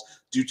balls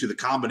due to the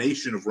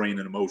combination of rain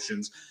and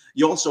emotions.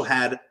 You also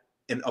had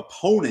an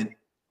opponent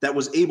that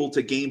was able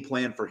to game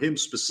plan for him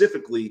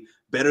specifically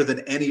better than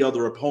any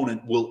other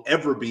opponent will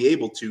ever be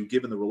able to,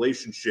 given the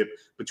relationship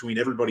between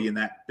everybody in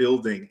that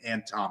building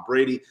and Tom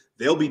Brady.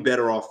 They'll be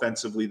better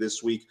offensively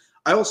this week.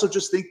 I also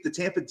just think the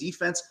Tampa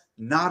defense,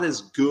 not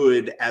as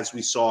good as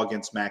we saw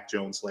against Mac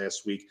Jones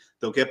last week.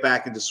 They'll get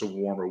back into some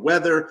warmer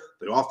weather.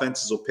 The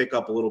offenses will pick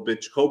up a little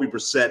bit. Jacoby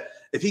Brissett,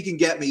 if he can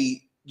get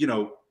me,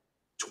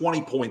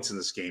 20 points in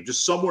this game,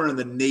 just somewhere in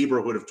the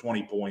neighborhood of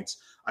 20 points,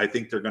 I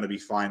think they're going to be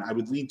fine. I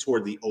would lean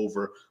toward the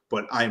over,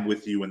 but I'm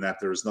with you in that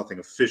there is nothing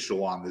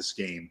official on this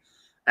game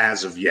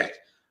as of yet.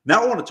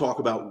 Now I want to talk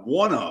about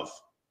one of,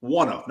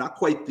 not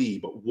quite the,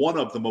 but one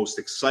of the most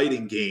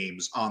exciting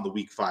games on the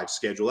Week 5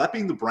 schedule, that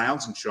being the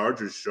Browns and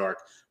Chargers, Shark.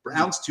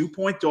 Browns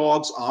 2-point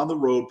dogs on the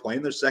road,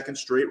 playing their second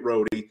straight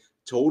roadie,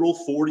 total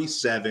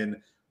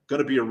 47.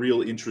 Going to be a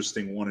real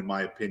interesting one, in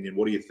my opinion.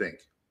 What do you think?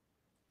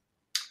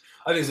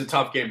 I think it's a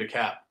tough game to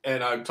cap.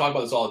 And I talk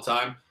about this all the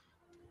time.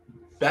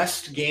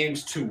 Best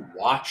games to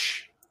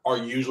watch are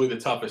usually the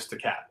toughest to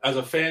cap. As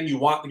a fan, you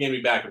want the game to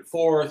be back and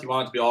forth. You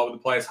want it to be all over the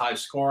place, high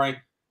scoring.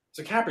 As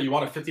a capper, you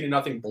want a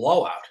 50-0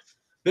 blowout.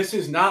 This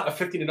is not a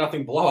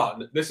 50-0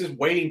 blowout. This is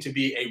waiting to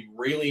be a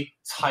really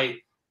tight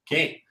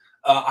game.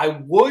 I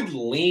would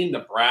lean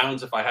the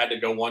Browns if I had to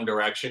go one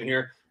direction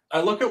here.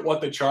 I look at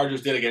what the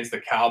Chargers did against the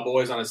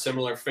Cowboys on a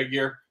similar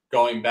figure,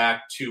 going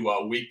back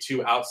to week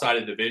 2 outside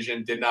of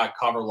division, did not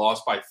cover,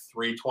 lost by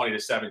 3,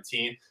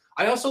 20-17.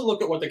 I also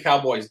look at what the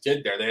Cowboys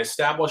did there. They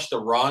established the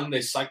run. They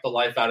psyched the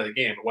life out of the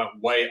game. It went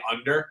way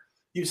under.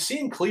 You've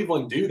seen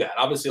Cleveland do that.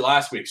 Obviously,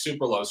 last week,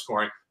 super low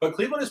scoring. But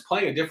Cleveland is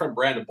playing a different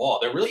brand of ball.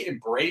 They're really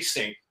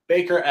embracing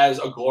Baker as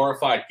a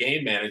glorified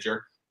game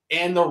manager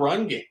and the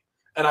run game.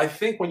 And I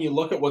think when you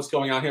look at what's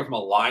going on here from a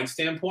line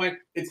standpoint,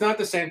 it's not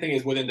the same thing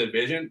as within the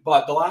division.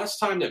 But the last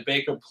time that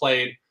Baker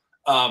played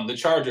the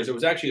Chargers, it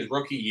was actually his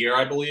rookie year,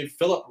 I believe.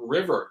 Phillip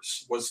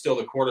Rivers was still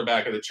the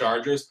quarterback of the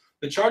Chargers.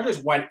 The Chargers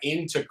went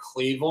into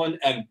Cleveland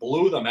and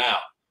blew them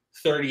out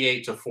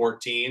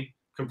 38-14,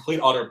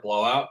 complete utter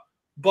blowout.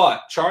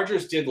 But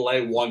Chargers did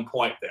lay 1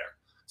 point there.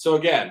 So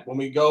again, when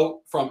we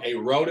go from a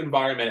road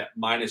environment at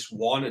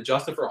 -1,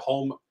 adjusted for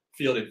home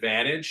field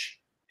advantage,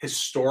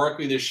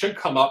 historically, this should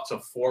come up to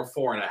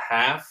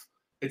 4.5.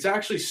 It's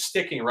actually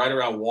sticking right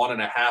around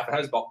 1.5. It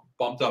has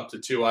bumped up to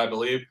 2, I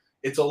believe.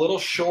 It's a little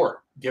short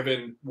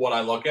given what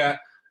I look at.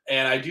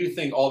 And I do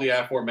think all the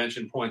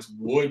aforementioned points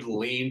would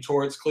lean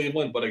towards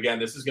Cleveland. But again,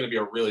 this is going to be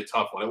a really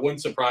tough one. It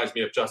wouldn't surprise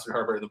me if Justin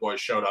Herbert and the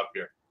boys showed up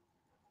here.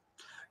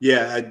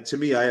 Yeah, to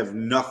me, I have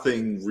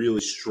nothing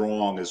really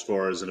strong as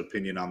far as an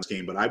opinion on this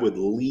game, but I would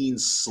lean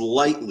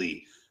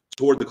slightly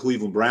toward the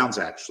Cleveland Browns,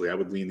 actually. I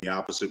would lean the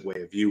opposite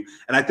way of you.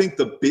 And I think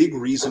the big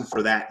reason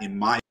for that, in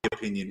my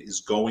opinion,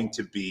 is going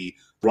to be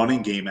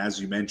running game,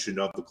 as you mentioned,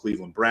 of the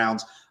Cleveland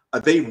Browns.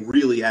 They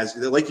really,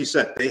 like you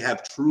said, they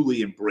have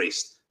truly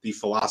embraced the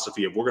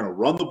philosophy of we're going to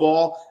run the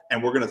ball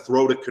and we're going to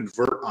throw to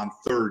convert on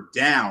third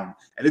down.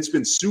 And it's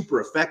been super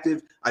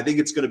effective. I think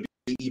it's going to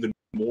be even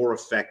more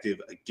effective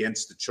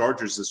against the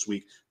Chargers this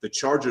week. The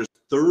Chargers'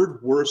 third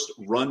worst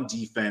run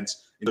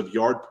defense in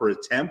yard per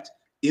attempt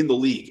in the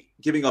league,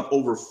 giving up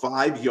over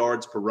 5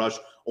 yards per rush.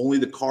 Only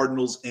the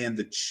Cardinals and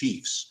the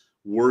Chiefs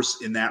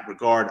worse in that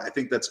regard. I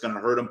think that's going to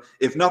hurt them.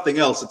 If nothing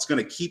else, it's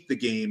going to keep the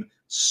game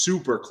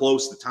super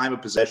close. The time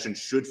of possession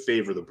should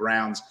favor the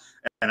Browns.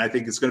 And I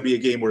think it's going to be a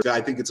game where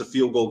I think it's a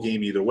field goal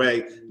game either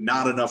way.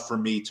 Not enough for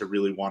me to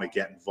really want to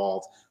get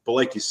involved. But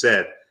like you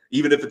said,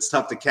 even if it's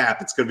tough to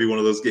cap, it's going to be one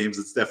of those games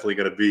that's definitely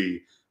going to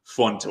be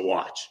fun to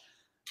watch.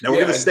 Now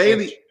we're going to stay in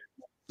the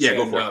 – yeah,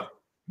 go for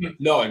it.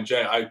 No, and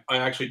Jay, I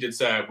actually did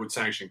say I would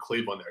sanction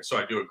Cleveland there, so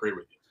I do agree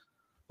with you.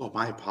 Oh,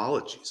 my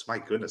apologies. My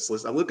goodness.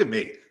 Listen, look at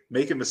me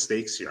making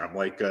mistakes here. I'm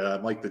like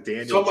the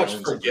Daniel So much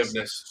Jones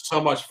forgiveness.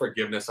 So much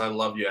forgiveness. I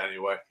love you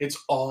anyway. It's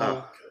all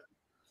good.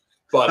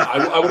 But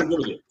I would agree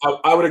with you.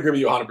 I would agree with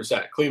you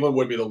 100%. Cleveland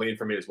would be the lean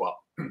for me as well.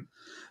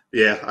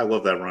 Yeah, I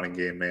love that running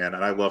game, man.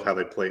 And I love how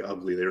they play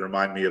ugly. They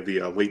remind me of the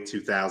late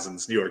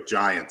 2000s New York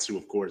Giants, who,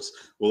 of course,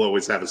 will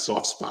always have a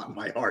soft spot in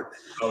my heart.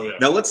 Oh, yeah.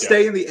 Now, let's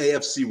stay in the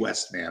AFC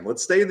West, man.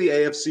 Let's stay in the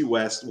AFC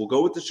West. We'll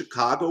go with the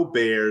Chicago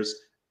Bears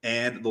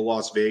and the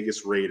Las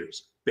Vegas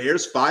Raiders.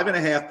 Bears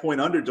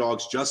 5.5-point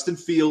underdogs. Justin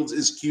Fields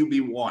is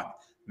QB1.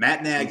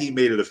 Matt Nagy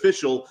made it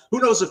official. Who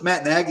knows if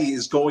Matt Nagy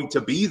is going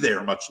to be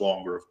there much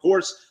longer, of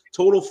course.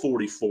 Total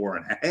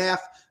 44.5.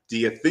 Do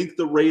you think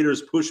the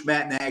Raiders push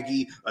Matt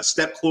Nagy a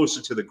step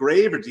closer to the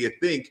grave, or do you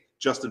think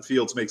Justin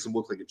Fields makes him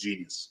look like a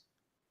genius?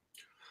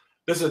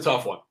 This is a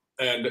tough one.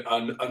 And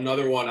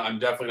another one I'm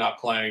definitely not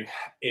playing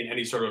in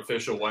any sort of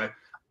official way.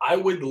 I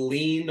would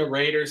lean the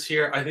Raiders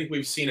here. I think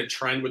we've seen a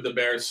trend with the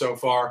Bears so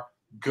far.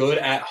 Good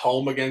at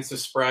home against the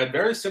spread.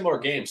 Very similar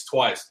games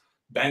twice.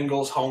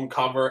 Bengals home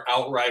cover,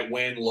 outright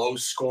win, low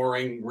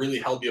scoring, really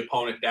held the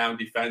opponent down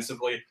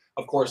defensively.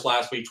 Of course,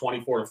 last week,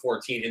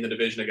 24-14 in the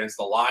division against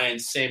the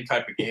Lions. Same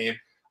type of game.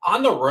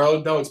 On the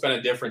road, though, it's been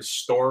a different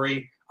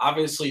story.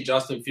 Obviously,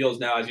 Justin Fields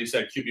now, as you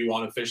said,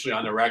 QB1 officially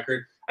on the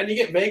record. And you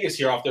get Vegas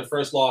here off their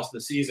first loss of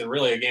the season.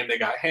 Really a game they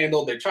got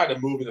handled. They tried to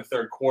move in the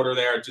third quarter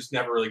there. It just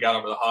never really got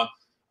over the hump.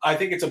 I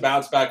think it's a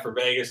bounce back for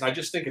Vegas, and I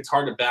just think it's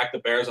hard to back the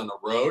Bears on the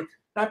road.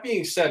 That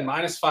being said,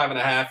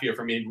 -5.5 here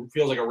for me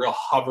feels like a real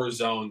hover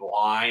zone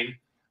line.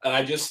 And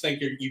I just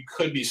think you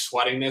could be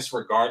sweating this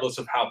regardless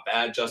of how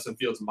bad Justin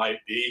Fields might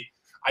be.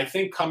 I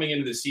think coming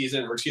into the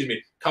season,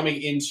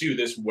 coming into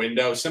this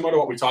window, similar to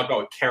what we talked about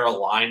with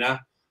Carolina,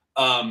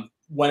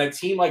 when a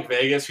team like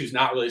Vegas, who's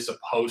not really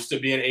supposed to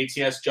be an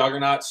ATS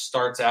juggernaut,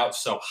 starts out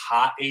so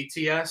hot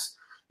ATS,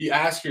 you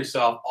ask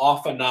yourself,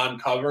 off a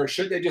non-cover,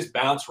 should they just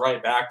bounce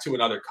right back to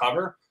another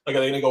cover? Like,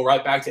 are they going to go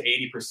right back to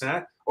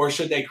 80%? Or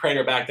should they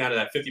crater back down to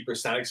that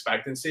 50%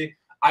 expectancy?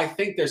 I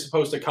think they're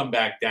supposed to come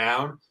back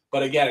down.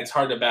 But again, it's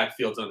hard to back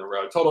Fields on the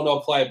road. Total no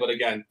play, but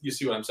again, you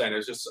see what I'm saying.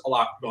 There's just a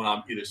lot going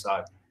on either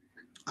side.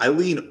 I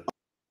lean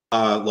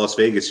Las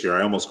Vegas here.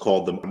 I almost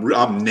called them.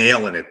 I'm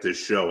nailing it this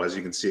show. As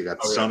you can see, I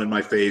got the sun in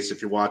my face.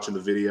 If you're watching the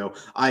video,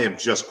 I am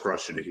just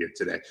crushing it here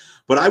today.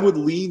 But I would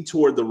lean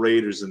toward the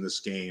Raiders in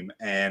this game.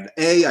 And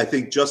I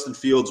think Justin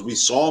Fields, we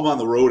saw him on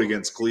the road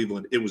against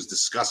Cleveland. It was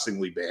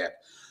disgustingly bad.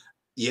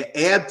 You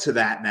add to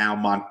that now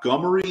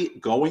Montgomery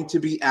going to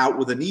be out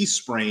with a knee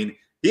sprain.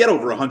 He had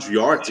over 100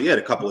 yards. He had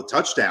a couple of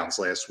touchdowns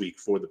last week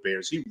for the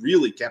Bears. He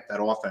really kept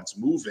that offense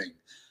moving.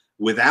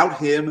 Without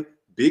him,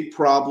 big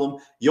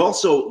problem. You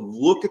also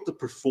look at the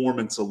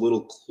performance a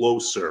little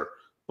closer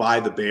by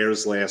the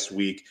Bears last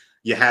week.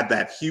 You had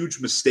that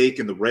huge mistake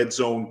in the red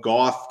zone.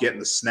 Goff getting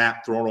the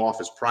snap thrown off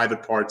his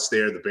private parts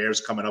there. The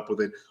Bears coming up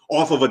with it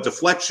off of a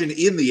deflection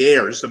in the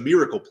air. Just a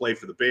miracle play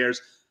for the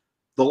Bears.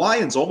 The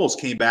Lions almost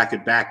came back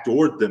and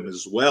backdoored them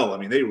as well. I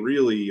mean, they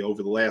really,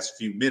 over the last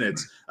few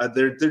minutes,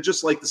 they're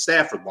just like the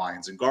Stafford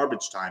Lions in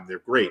garbage time. They're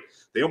great.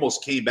 They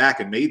almost came back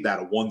and made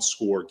that a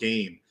one-score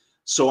game.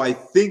 So I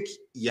think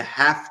you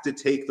have to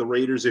take the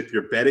Raiders if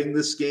you're betting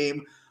this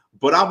game.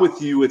 But I'm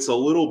with you. It's a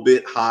little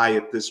bit high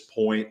at this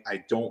point.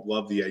 I don't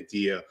love the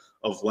idea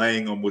of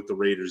laying them with the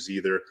Raiders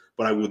either,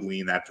 but I would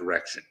lean that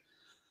direction.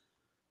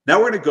 Now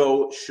we're going to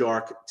go,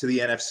 Shark, to the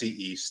NFC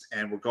East,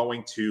 and we're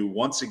going to,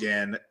 once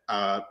again,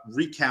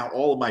 recount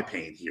all of my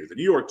pain here. The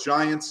New York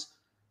Giants,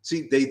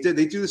 see, they do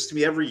this to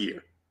me every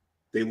year.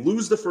 They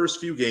lose the first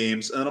few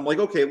games, and I'm like,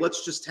 okay,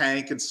 let's just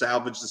tank and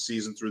salvage the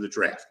season through the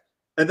draft.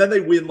 And then they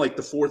win like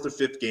the fourth or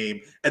fifth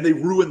game, and they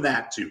ruin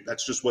that too.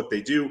 That's just what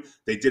they do.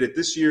 They did it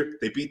this year.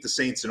 They beat the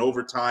Saints in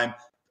overtime.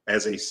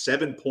 as a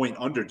 7-point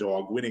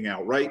underdog, winning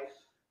outright.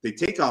 They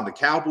take on the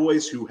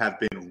Cowboys, who have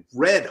been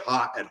red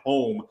hot at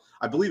home.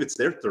 I believe it's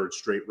their third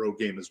straight road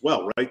game as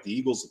well, right? The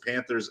Eagles, the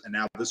Panthers, and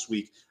now this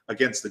week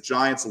against the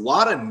Giants. A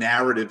lot of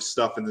narrative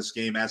stuff in this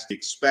game, as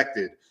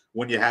expected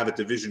when you have a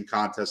division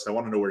contest. I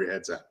want to know where your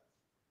head's at.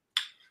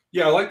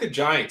 Yeah, I like the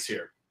Giants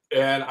here.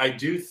 And I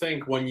do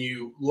think when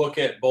you look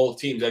at both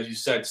teams, as you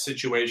said,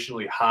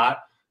 situationally hot,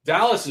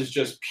 Dallas is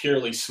just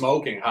purely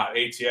smoking hot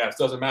ATS.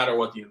 Doesn't matter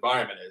what the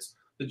environment is.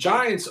 The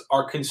Giants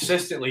are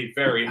consistently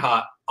very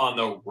hot on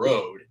the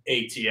road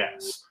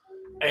ATS.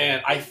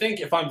 And I think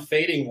if I'm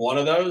fading one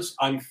of those,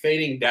 I'm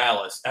fading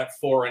Dallas at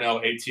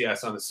 4-0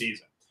 ATS on the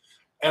season.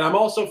 And I'm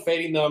also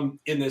fading them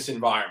in this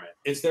environment.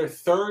 It's their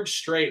third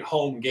straight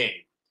home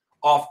game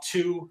off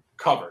 2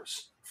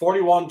 covers.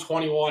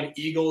 41-21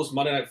 Eagles,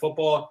 Monday Night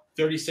Football,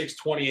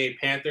 36-28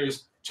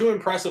 Panthers. 2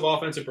 impressive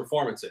offensive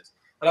performances.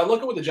 And I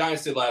look at what the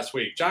Giants did last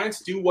week.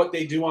 Giants do what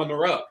they do on the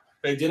road.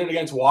 They did it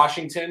against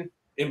Washington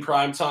in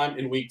primetime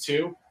in week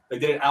 2. They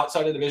did it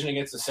outside the division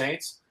against the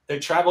Saints. They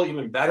travel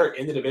even better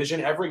in the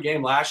division. Every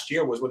game last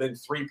year was within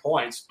 3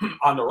 points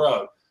on the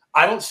road.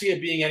 I don't see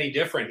it being any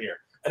different here.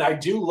 And I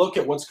do look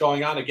at what's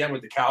going on again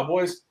with the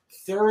Cowboys.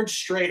 Third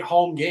straight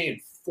home game,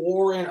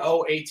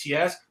 4-0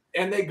 ATS.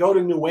 And they go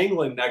to New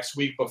England next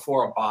week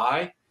before a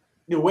bye.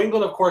 New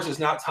England, of course, is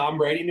not Tom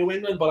Brady New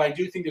England, but I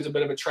do think there's a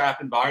bit of a trap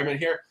environment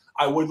here.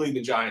 I would lead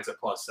the Giants at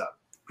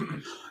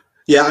 +7.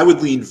 Yeah, I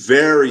would lean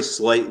very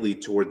slightly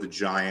toward the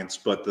Giants,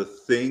 but the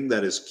thing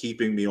that is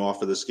keeping me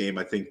off of this game,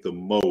 I think the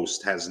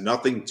most, has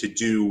nothing to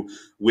do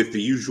with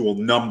the usual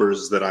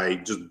numbers that I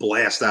just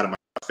blast out of my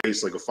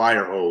face like a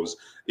fire hose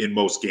in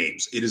most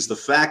games. It is the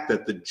fact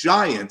that the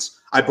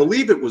Giants, I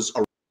believe it was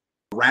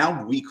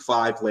around week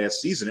 5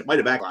 last season, it might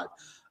have been 5,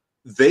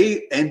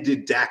 they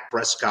ended Dak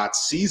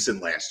Prescott's season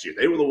last year.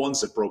 They were the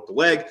ones that broke the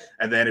leg,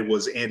 and then it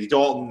was Andy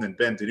Dalton and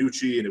Ben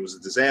DiNucci, and it was a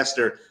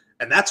disaster.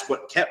 And that's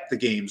what kept the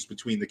games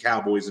between the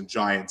Cowboys and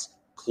Giants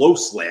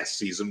close last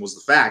season, was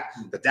the fact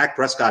that Dak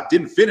Prescott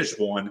didn't finish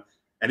one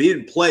and he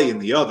didn't play in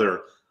the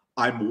other.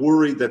 I'm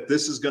worried that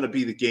this is going to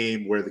be the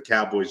game where the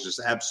Cowboys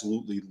just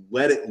absolutely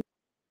let it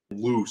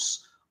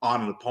loose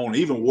on an opponent,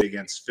 even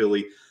against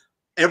Philly.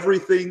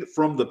 Everything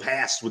from the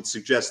past would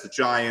suggest the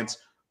Giants,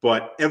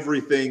 but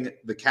everything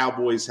the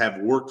Cowboys have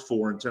worked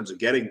for in terms of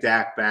getting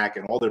Dak back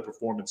and all their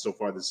performance so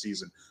far this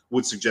season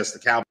would suggest the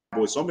Cowboys.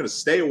 So I'm going to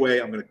stay away.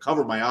 I'm going to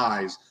cover my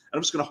eyes. And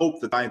I'm just going to hope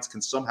the Giants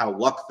can somehow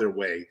luck their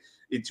way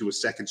into a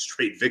second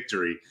straight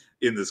victory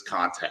in this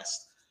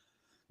contest.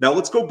 Now,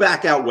 let's go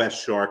back out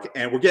west, Shark,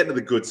 and we're getting to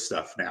the good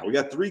stuff now. We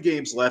got 3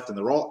 games left, and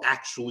they're all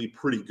actually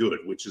pretty good,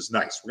 which is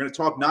nice. We're going to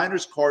talk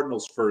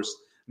Niners-Cardinals first.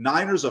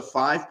 Niners a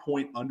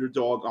 5-point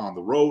underdog on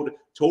the road,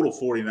 total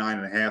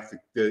 49.5.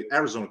 The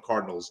Arizona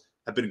Cardinals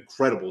have been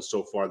incredible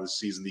so far this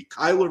season. The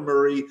Kyler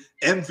Murray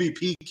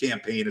MVP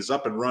campaign is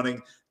up and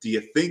running. Do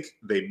you think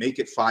they make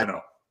it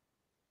 5-0?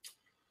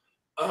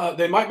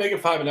 They might make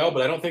it 5-0,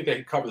 but I don't think they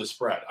can cover the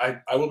spread.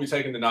 I will be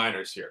taking the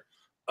Niners here.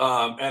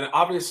 And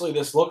obviously,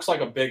 this looks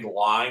like a big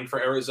line for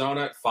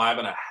Arizona at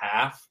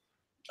 5.5.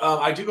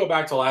 I do go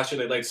back to last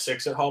year. They laid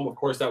 6 at home. Of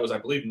course, that was, I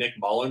believe, Nick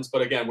Mullins.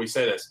 But again, we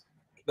say this.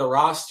 The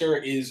roster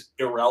is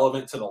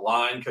irrelevant to the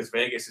line because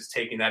Vegas is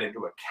taking that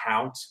into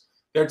account.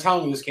 They're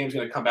telling you this game's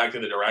going to come back to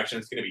the direction.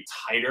 It's going to be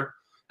tighter.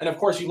 And, of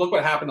course, you look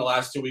what happened the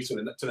last 2 weeks to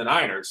the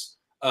Niners.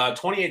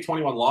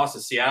 28-21 loss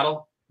to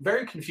Seattle.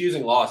 Very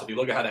confusing loss if you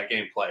look at how that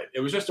game played. It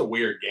was just a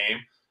weird game.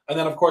 And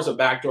then, of course, a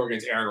backdoor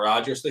against Aaron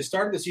Rodgers. They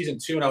started the season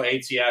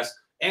 2-0 ATS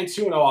and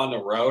 2-0 on the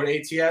road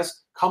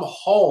ATS. Come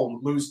home,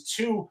 lose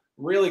 2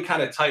 really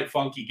kind of tight,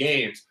 funky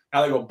games.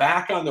 Now they go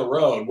back on the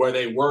road where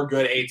they were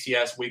good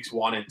ATS weeks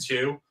 1 and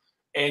 2.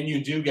 And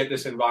you do get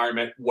this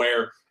environment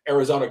where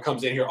Arizona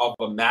comes in here off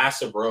a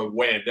massive road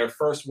win. Their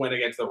first win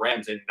against the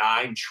Rams in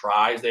 9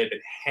 tries. They had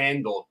been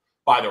handled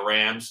by the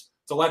Rams.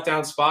 It's a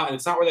letdown spot, and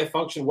it's not where they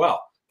function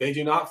well. They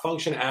do not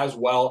function as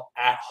well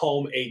at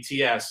home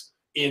ATS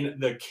in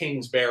the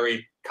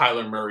Kingsbury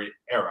Kyler Murray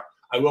era.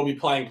 I will be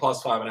playing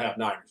 +5.5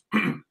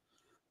 Niners.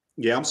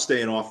 Yeah, I'm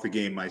staying off the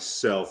game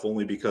myself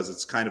only because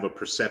it's kind of a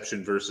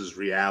perception versus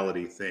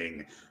reality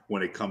thing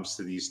when it comes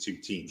to these two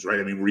teams, right?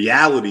 I mean,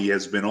 reality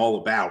has been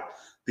all about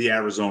the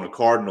Arizona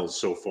Cardinals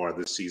so far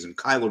this season.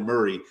 Kyler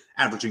Murray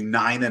averaging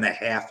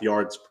 9.5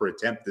 yards per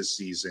attempt this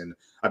season.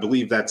 I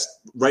believe that's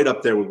right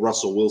up there with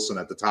Russell Wilson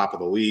at the top of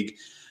the league.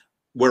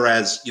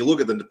 Whereas you look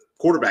at the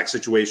quarterback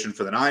situation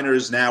for the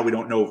Niners, now we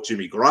don't know if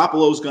Jimmy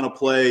Garoppolo is going to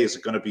play. Is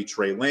it going to be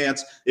Trey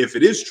Lance? If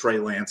it is Trey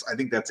Lance, I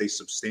think that's a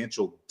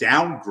substantial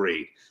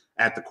downgrade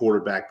at the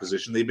quarterback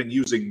position. They've been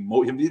using,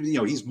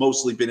 he's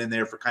mostly been in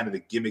there for kind of the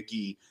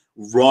gimmicky,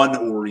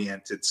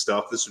 run-oriented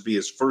stuff. This would be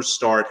his first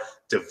start,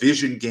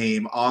 division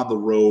game on the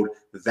road.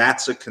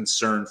 That's a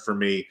concern for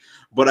me.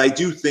 But I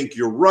do think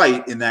you're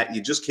right in that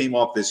you just came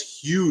off this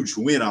huge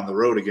win on the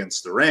road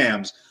against the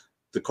Rams.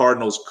 The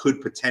Cardinals could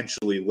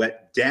potentially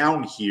let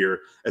down here,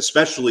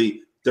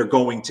 especially they're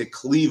going to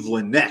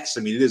Cleveland next.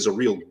 I mean, it is a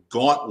real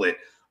gauntlet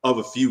of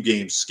a few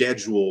games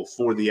schedule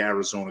for the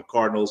Arizona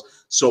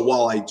Cardinals. So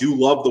while I do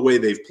love the way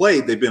they've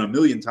played, they've been a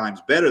million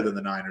times better than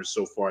the Niners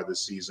so far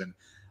this season.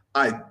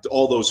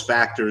 All those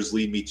factors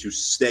lead me to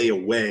stay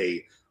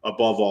away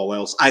above all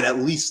else. I'd at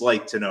least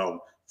like to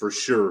know for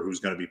sure who's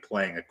going to be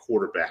playing a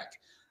quarterback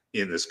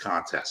in this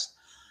contest.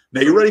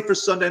 Now, you ready for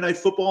Sunday Night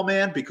Football,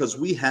 man? Because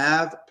we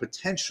have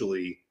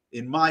potentially,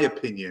 in my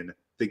opinion,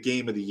 the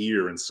game of the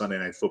year in Sunday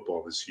Night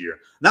Football this year.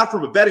 Not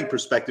from a betting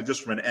perspective,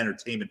 just from an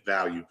entertainment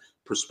value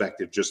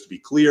perspective, just to be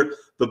clear.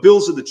 The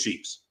Bills and the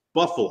Chiefs.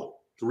 Buffalo,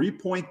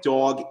 3-point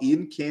dog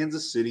in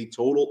Kansas City.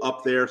 Total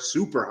up there,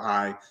 super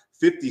high,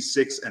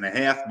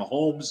 56.5.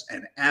 Mahomes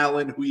and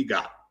Allen, who you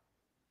got?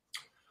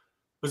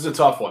 This is a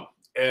tough one.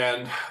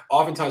 And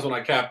oftentimes when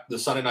I cap the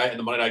Sunday night and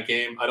the Monday night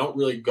game, I don't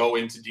really go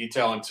into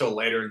detail until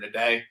later in the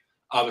day.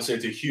 Obviously,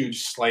 it's a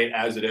huge slate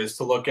as it is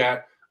to look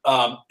at.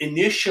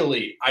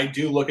 Initially, I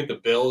do look at the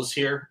Bills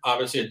here.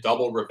 Obviously, a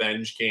double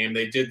revenge game.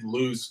 They did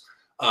lose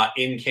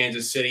in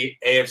Kansas City,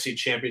 AFC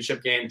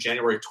Championship game,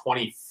 January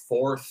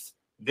 24th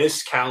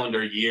this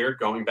calendar year,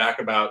 going back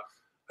about,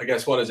 I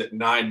guess,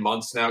 9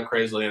 months now,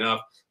 crazily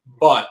enough.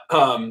 But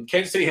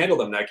Kansas City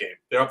handled them that game.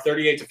 They're up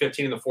 38-15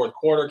 in the fourth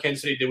quarter.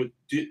 Kansas City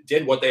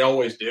did what they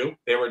always do.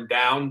 They were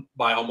down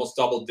by almost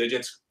double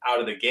digits out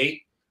of the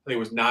gate. I think it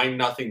was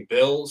 9-0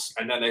 Bills.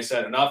 And then they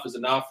said enough is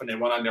enough, and they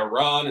went on their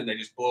run, and they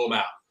just blew them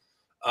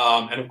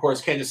out. And, of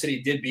course, Kansas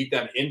City did beat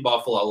them in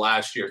Buffalo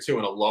last year, too,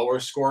 in a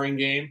lower-scoring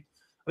game.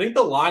 I think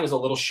the line is a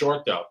little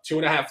short, though,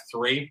 2.5,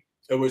 3.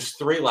 It was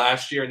 3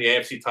 last year in the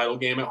AFC title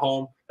game at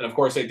home. And, of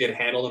course, they did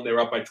handle them. They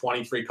were up by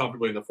 23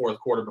 comfortably in the fourth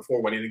quarter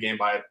before winning the game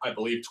by, I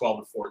believe,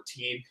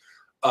 12-14.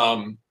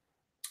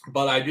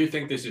 But I do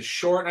think this is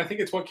short, and I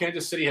think it's what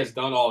Kansas City has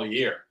done all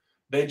year.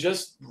 They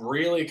just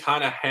really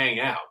kind of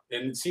hang out.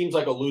 And it seems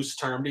like a loose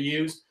term to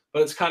use,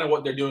 but it's kind of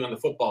what they're doing on the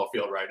football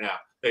field right now.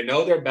 They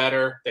know they're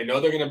better. They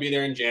know they're going to be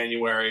there in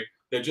January.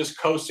 They're just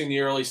coasting the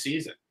early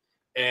season.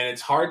 And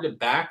it's hard to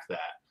back that.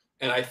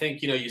 And I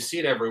think, you see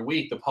it every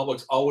week. The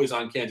public's always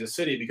on Kansas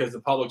City because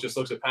the public just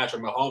looks at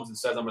Patrick Mahomes and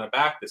says, I'm going to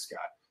back this guy.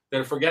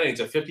 They're forgetting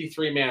it's a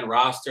 53-man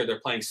roster. They're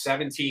playing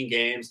 17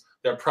 games.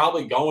 They're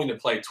probably going to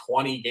play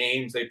 20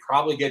 games. They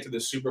probably get to the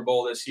Super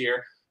Bowl this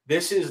year.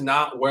 This is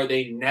not where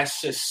they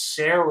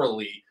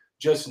necessarily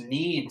just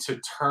need to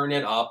turn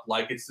it up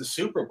like it's the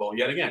Super Bowl.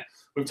 Yet again,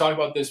 we've talked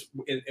about this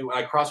when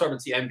I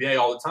cross-reference the NBA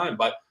all the time,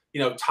 but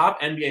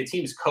top NBA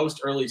teams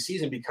coast early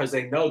season because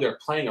they know they're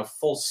playing a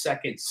full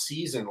second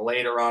season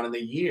later on in the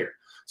year.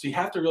 So you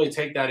have to really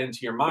take that into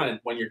your mind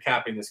when you're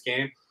capping this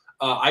game.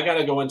 I got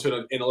to go into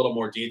it in a little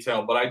more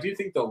detail, but I do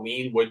think the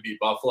lean would be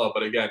Buffalo.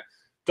 But again,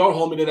 don't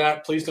hold me to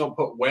that. Please don't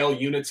put whale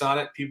units on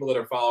it, people that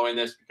are following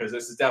this, because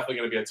this is definitely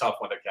going to be a tough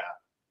one to cap.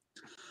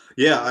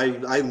 Yeah,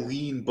 I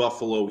lean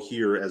Buffalo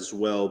here as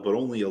well, but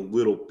only a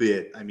little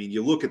bit. I mean,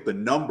 you look at the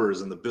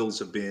numbers, and the Bills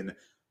have been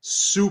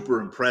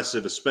super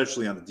impressive,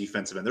 especially on the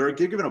defensive end. They're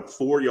giving up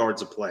 4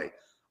 yards a play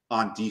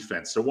on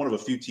defense. They're one of a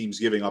few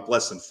teams giving up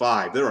less than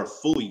 5. They're a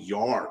full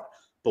yard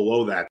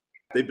below that.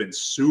 They've been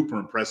super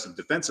impressive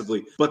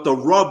defensively. But the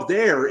rub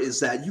there is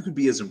that you can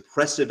be as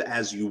impressive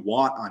as you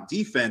want on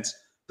defense.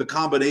 The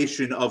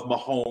combination of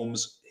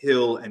Mahomes,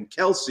 Hill, and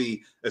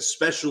Kelsey,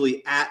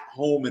 especially at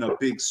home in a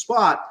big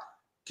spot,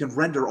 can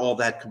render all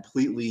that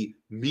completely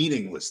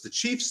meaningless. The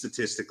Chiefs,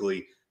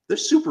 statistically, they're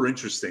super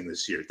interesting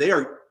this year. They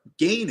are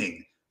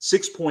gaining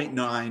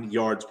 6.9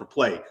 yards per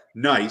play.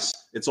 Nice.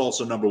 It's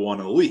also number 1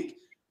 in the league.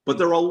 But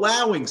they're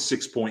allowing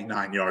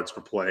 6.9 yards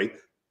per play.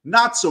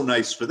 Not so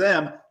nice for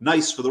them.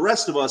 Nice for the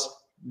rest of us.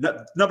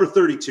 Number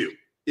 32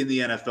 in the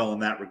NFL in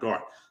that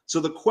regard. So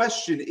the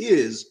question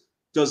is,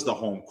 does the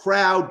home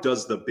crowd,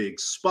 does the big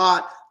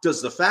spot,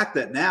 does the fact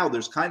that now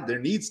there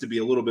needs to be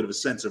a little bit of a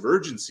sense of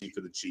urgency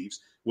for the Chiefs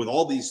with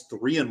all these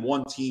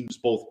 3-1 teams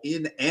both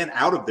in and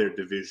out of their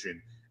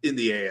division in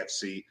the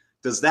AFC,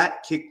 does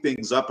that kick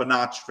things up a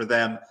notch for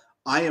them?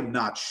 I am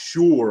not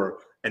sure,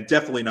 and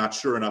definitely not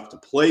sure enough to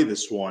play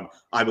this one.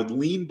 I would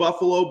lean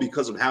Buffalo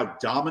because of how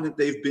dominant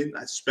they've been,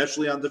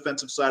 especially on the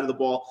defensive side of the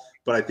ball.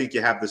 But I think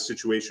you have this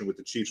situation with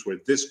the Chiefs where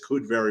this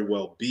could very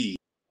well be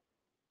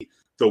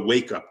the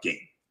wake-up game.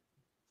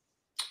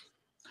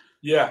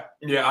 Yeah,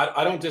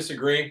 I don't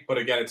disagree. But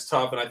again, it's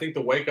tough. And I think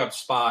the wake-up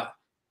spot,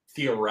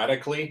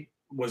 theoretically,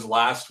 was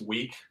last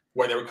week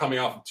where they were coming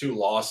off of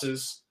 2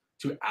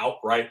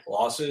 outright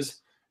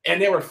losses. And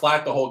they were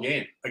flat the whole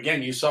game.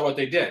 Again, you saw what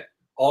they did.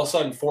 All of a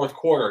sudden, fourth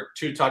quarter,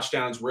 2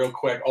 touchdowns real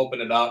quick, open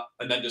it up,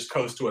 and then just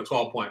coast to a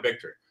 12-point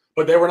victory.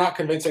 But they were not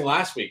convincing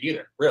last week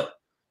either, really.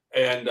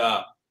 And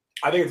I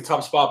think it's a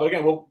tough spot. But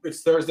again,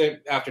 it's Thursday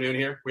afternoon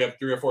here. We have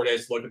 3 or 4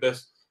 days to look at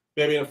this.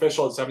 Maybe an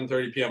official at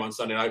 7:30 p.m. on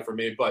Sunday night for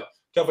me, but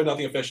definitely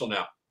nothing official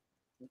now.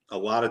 A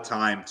lot of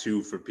time,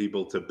 too, for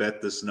people to bet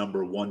this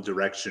number one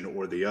direction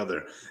or the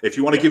other. If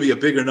you want to give me a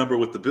bigger number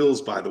with the Bills,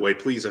 by the way,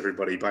 please,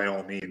 everybody, by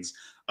all means,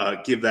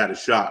 give that a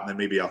shot, and then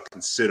maybe I'll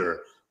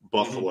consider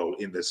Buffalo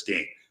in this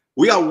game.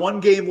 We got 1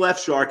 game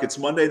left, Shark. It's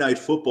Monday Night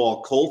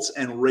Football, Colts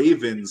and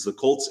Ravens. The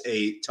Colts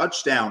a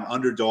touchdown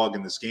underdog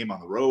in this game on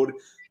the road,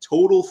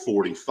 total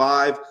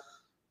 45.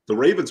 The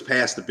Ravens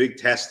passed a big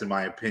test, in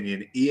my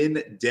opinion,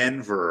 in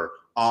Denver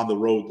on the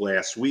road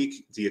last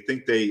week. Do you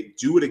think they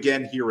do it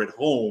again here at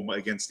home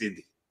against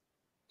Indy?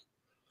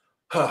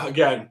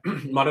 Again,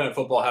 Monday Night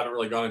Football, haven't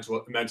really gone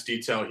into immense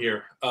detail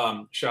here.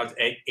 Shout out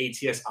to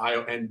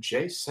ATSIO and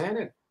Jay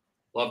Sanin.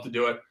 Love to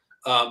do it.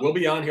 We'll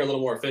be on here a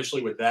little more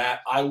officially with that.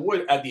 I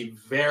would, at the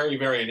very,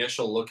 very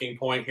initial looking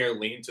point here,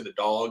 lean to the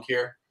dog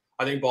here.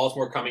 I think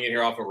Baltimore coming in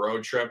here off a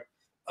road trip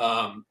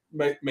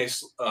may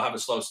have a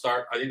slow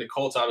start. I think the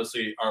Colts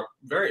obviously are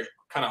very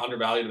kind of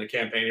undervalued in the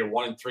campaign here,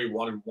 1-3,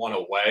 1-1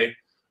 away.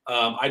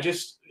 I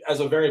just, as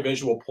a very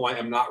visual point,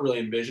 I'm not really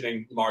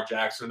envisioning Lamar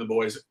Jackson and the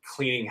boys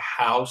cleaning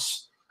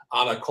house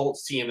on a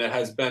Colts team that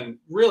has been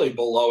really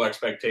below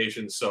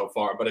expectations so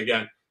far. But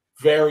again,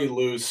 very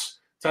loose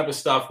type of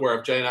stuff where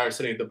if Jay and I are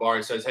sitting at the bar,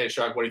 he says, "Hey,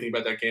 Shark, what do you think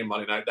about that game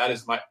Monday night?" That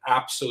is my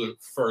absolute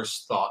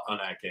first thought on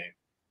that game.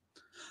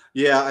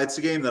 Yeah, it's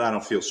a game that I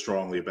don't feel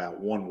strongly about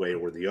one way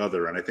or the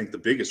other. And I think the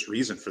biggest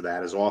reason for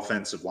that is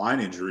offensive line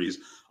injuries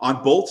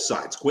on both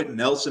sides. Quentin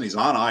Nelson, he's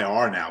on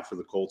IR now for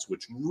the Colts,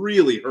 which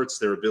really hurts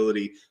their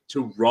ability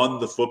to run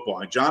the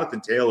football. And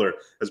Jonathan Taylor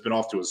has been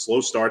off to a slow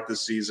start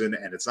this season,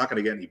 and it's not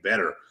going to get any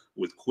better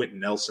with Quentin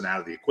Nelson out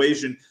of the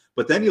equation.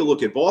 But then you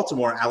look at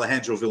Baltimore,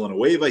 Alejandro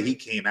Villanueva, he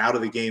came out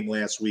of the game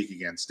last week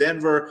against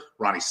Denver.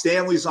 Ronnie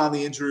Stanley's on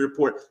the injury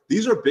report.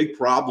 These are big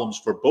problems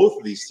for both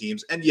of these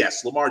teams. And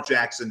yes, Lamar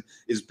Jackson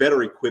is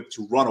better equipped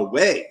to run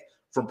away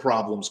from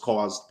problems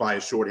caused by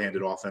a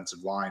shorthanded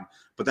offensive line.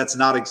 But that's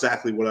not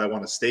exactly what I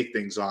want to stake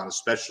things on,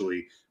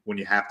 especially when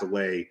you have to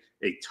lay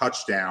a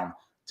touchdown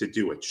to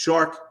do it.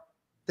 Shark,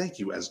 thank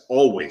you as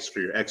always for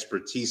your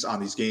expertise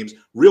on these games.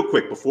 Real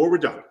quick, before we're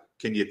done,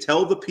 can you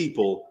tell the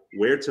people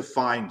where to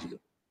find you?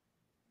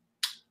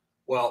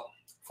 Well,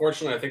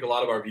 fortunately, I think a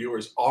lot of our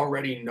viewers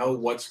already know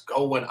what's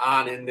going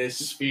on in this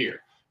sphere.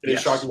 It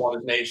is Sharky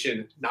Waters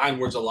Nation, 9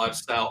 words of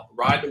lifestyle.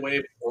 Ride the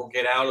wave or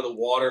get out of the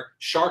water.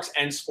 Sharks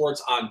and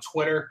Sports on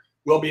Twitter.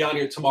 We'll be on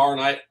here tomorrow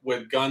night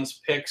with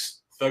Guns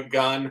Picks, The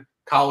Gun,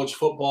 college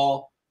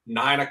football,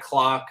 9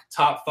 o'clock,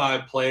 top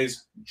 5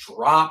 plays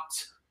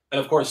dropped.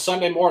 And, of course,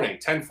 Sunday morning,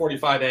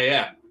 10:45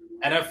 a.m.,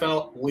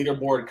 NFL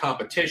leaderboard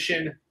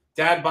competition,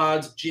 Dad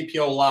Bods,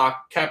 GPO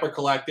Lock, Capper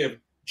Collective,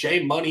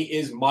 J Money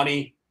is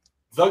Money,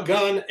 The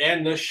Gun,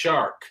 and The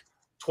Shark.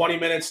 20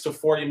 minutes to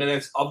 40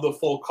 minutes of the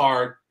full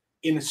card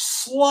in a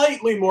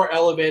slightly more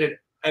elevated,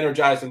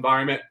 energized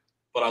environment.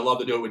 But I love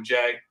to do it with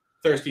Jay.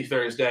 Thirsty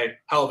Thursday.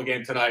 Hell of a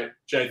game tonight.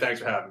 Jay,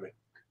 thanks for having me.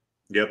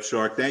 Yep,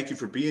 Shark. Thank you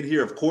for being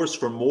here. Of course,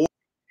 for more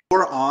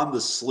on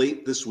the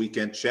slate this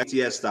weekend, check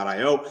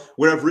ts.io,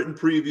 where I've written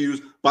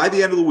previews by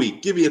the end of the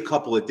week. Give me a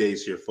couple of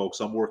days here, folks.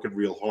 I'm working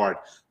real hard.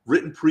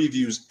 Written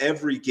previews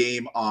every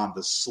game on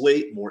the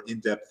slate, more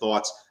in-depth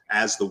thoughts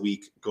as the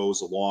week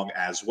goes along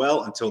as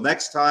well. Until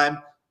next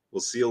time,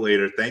 we'll see you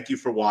later. Thank you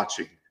for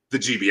watching The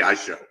GBI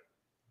Show.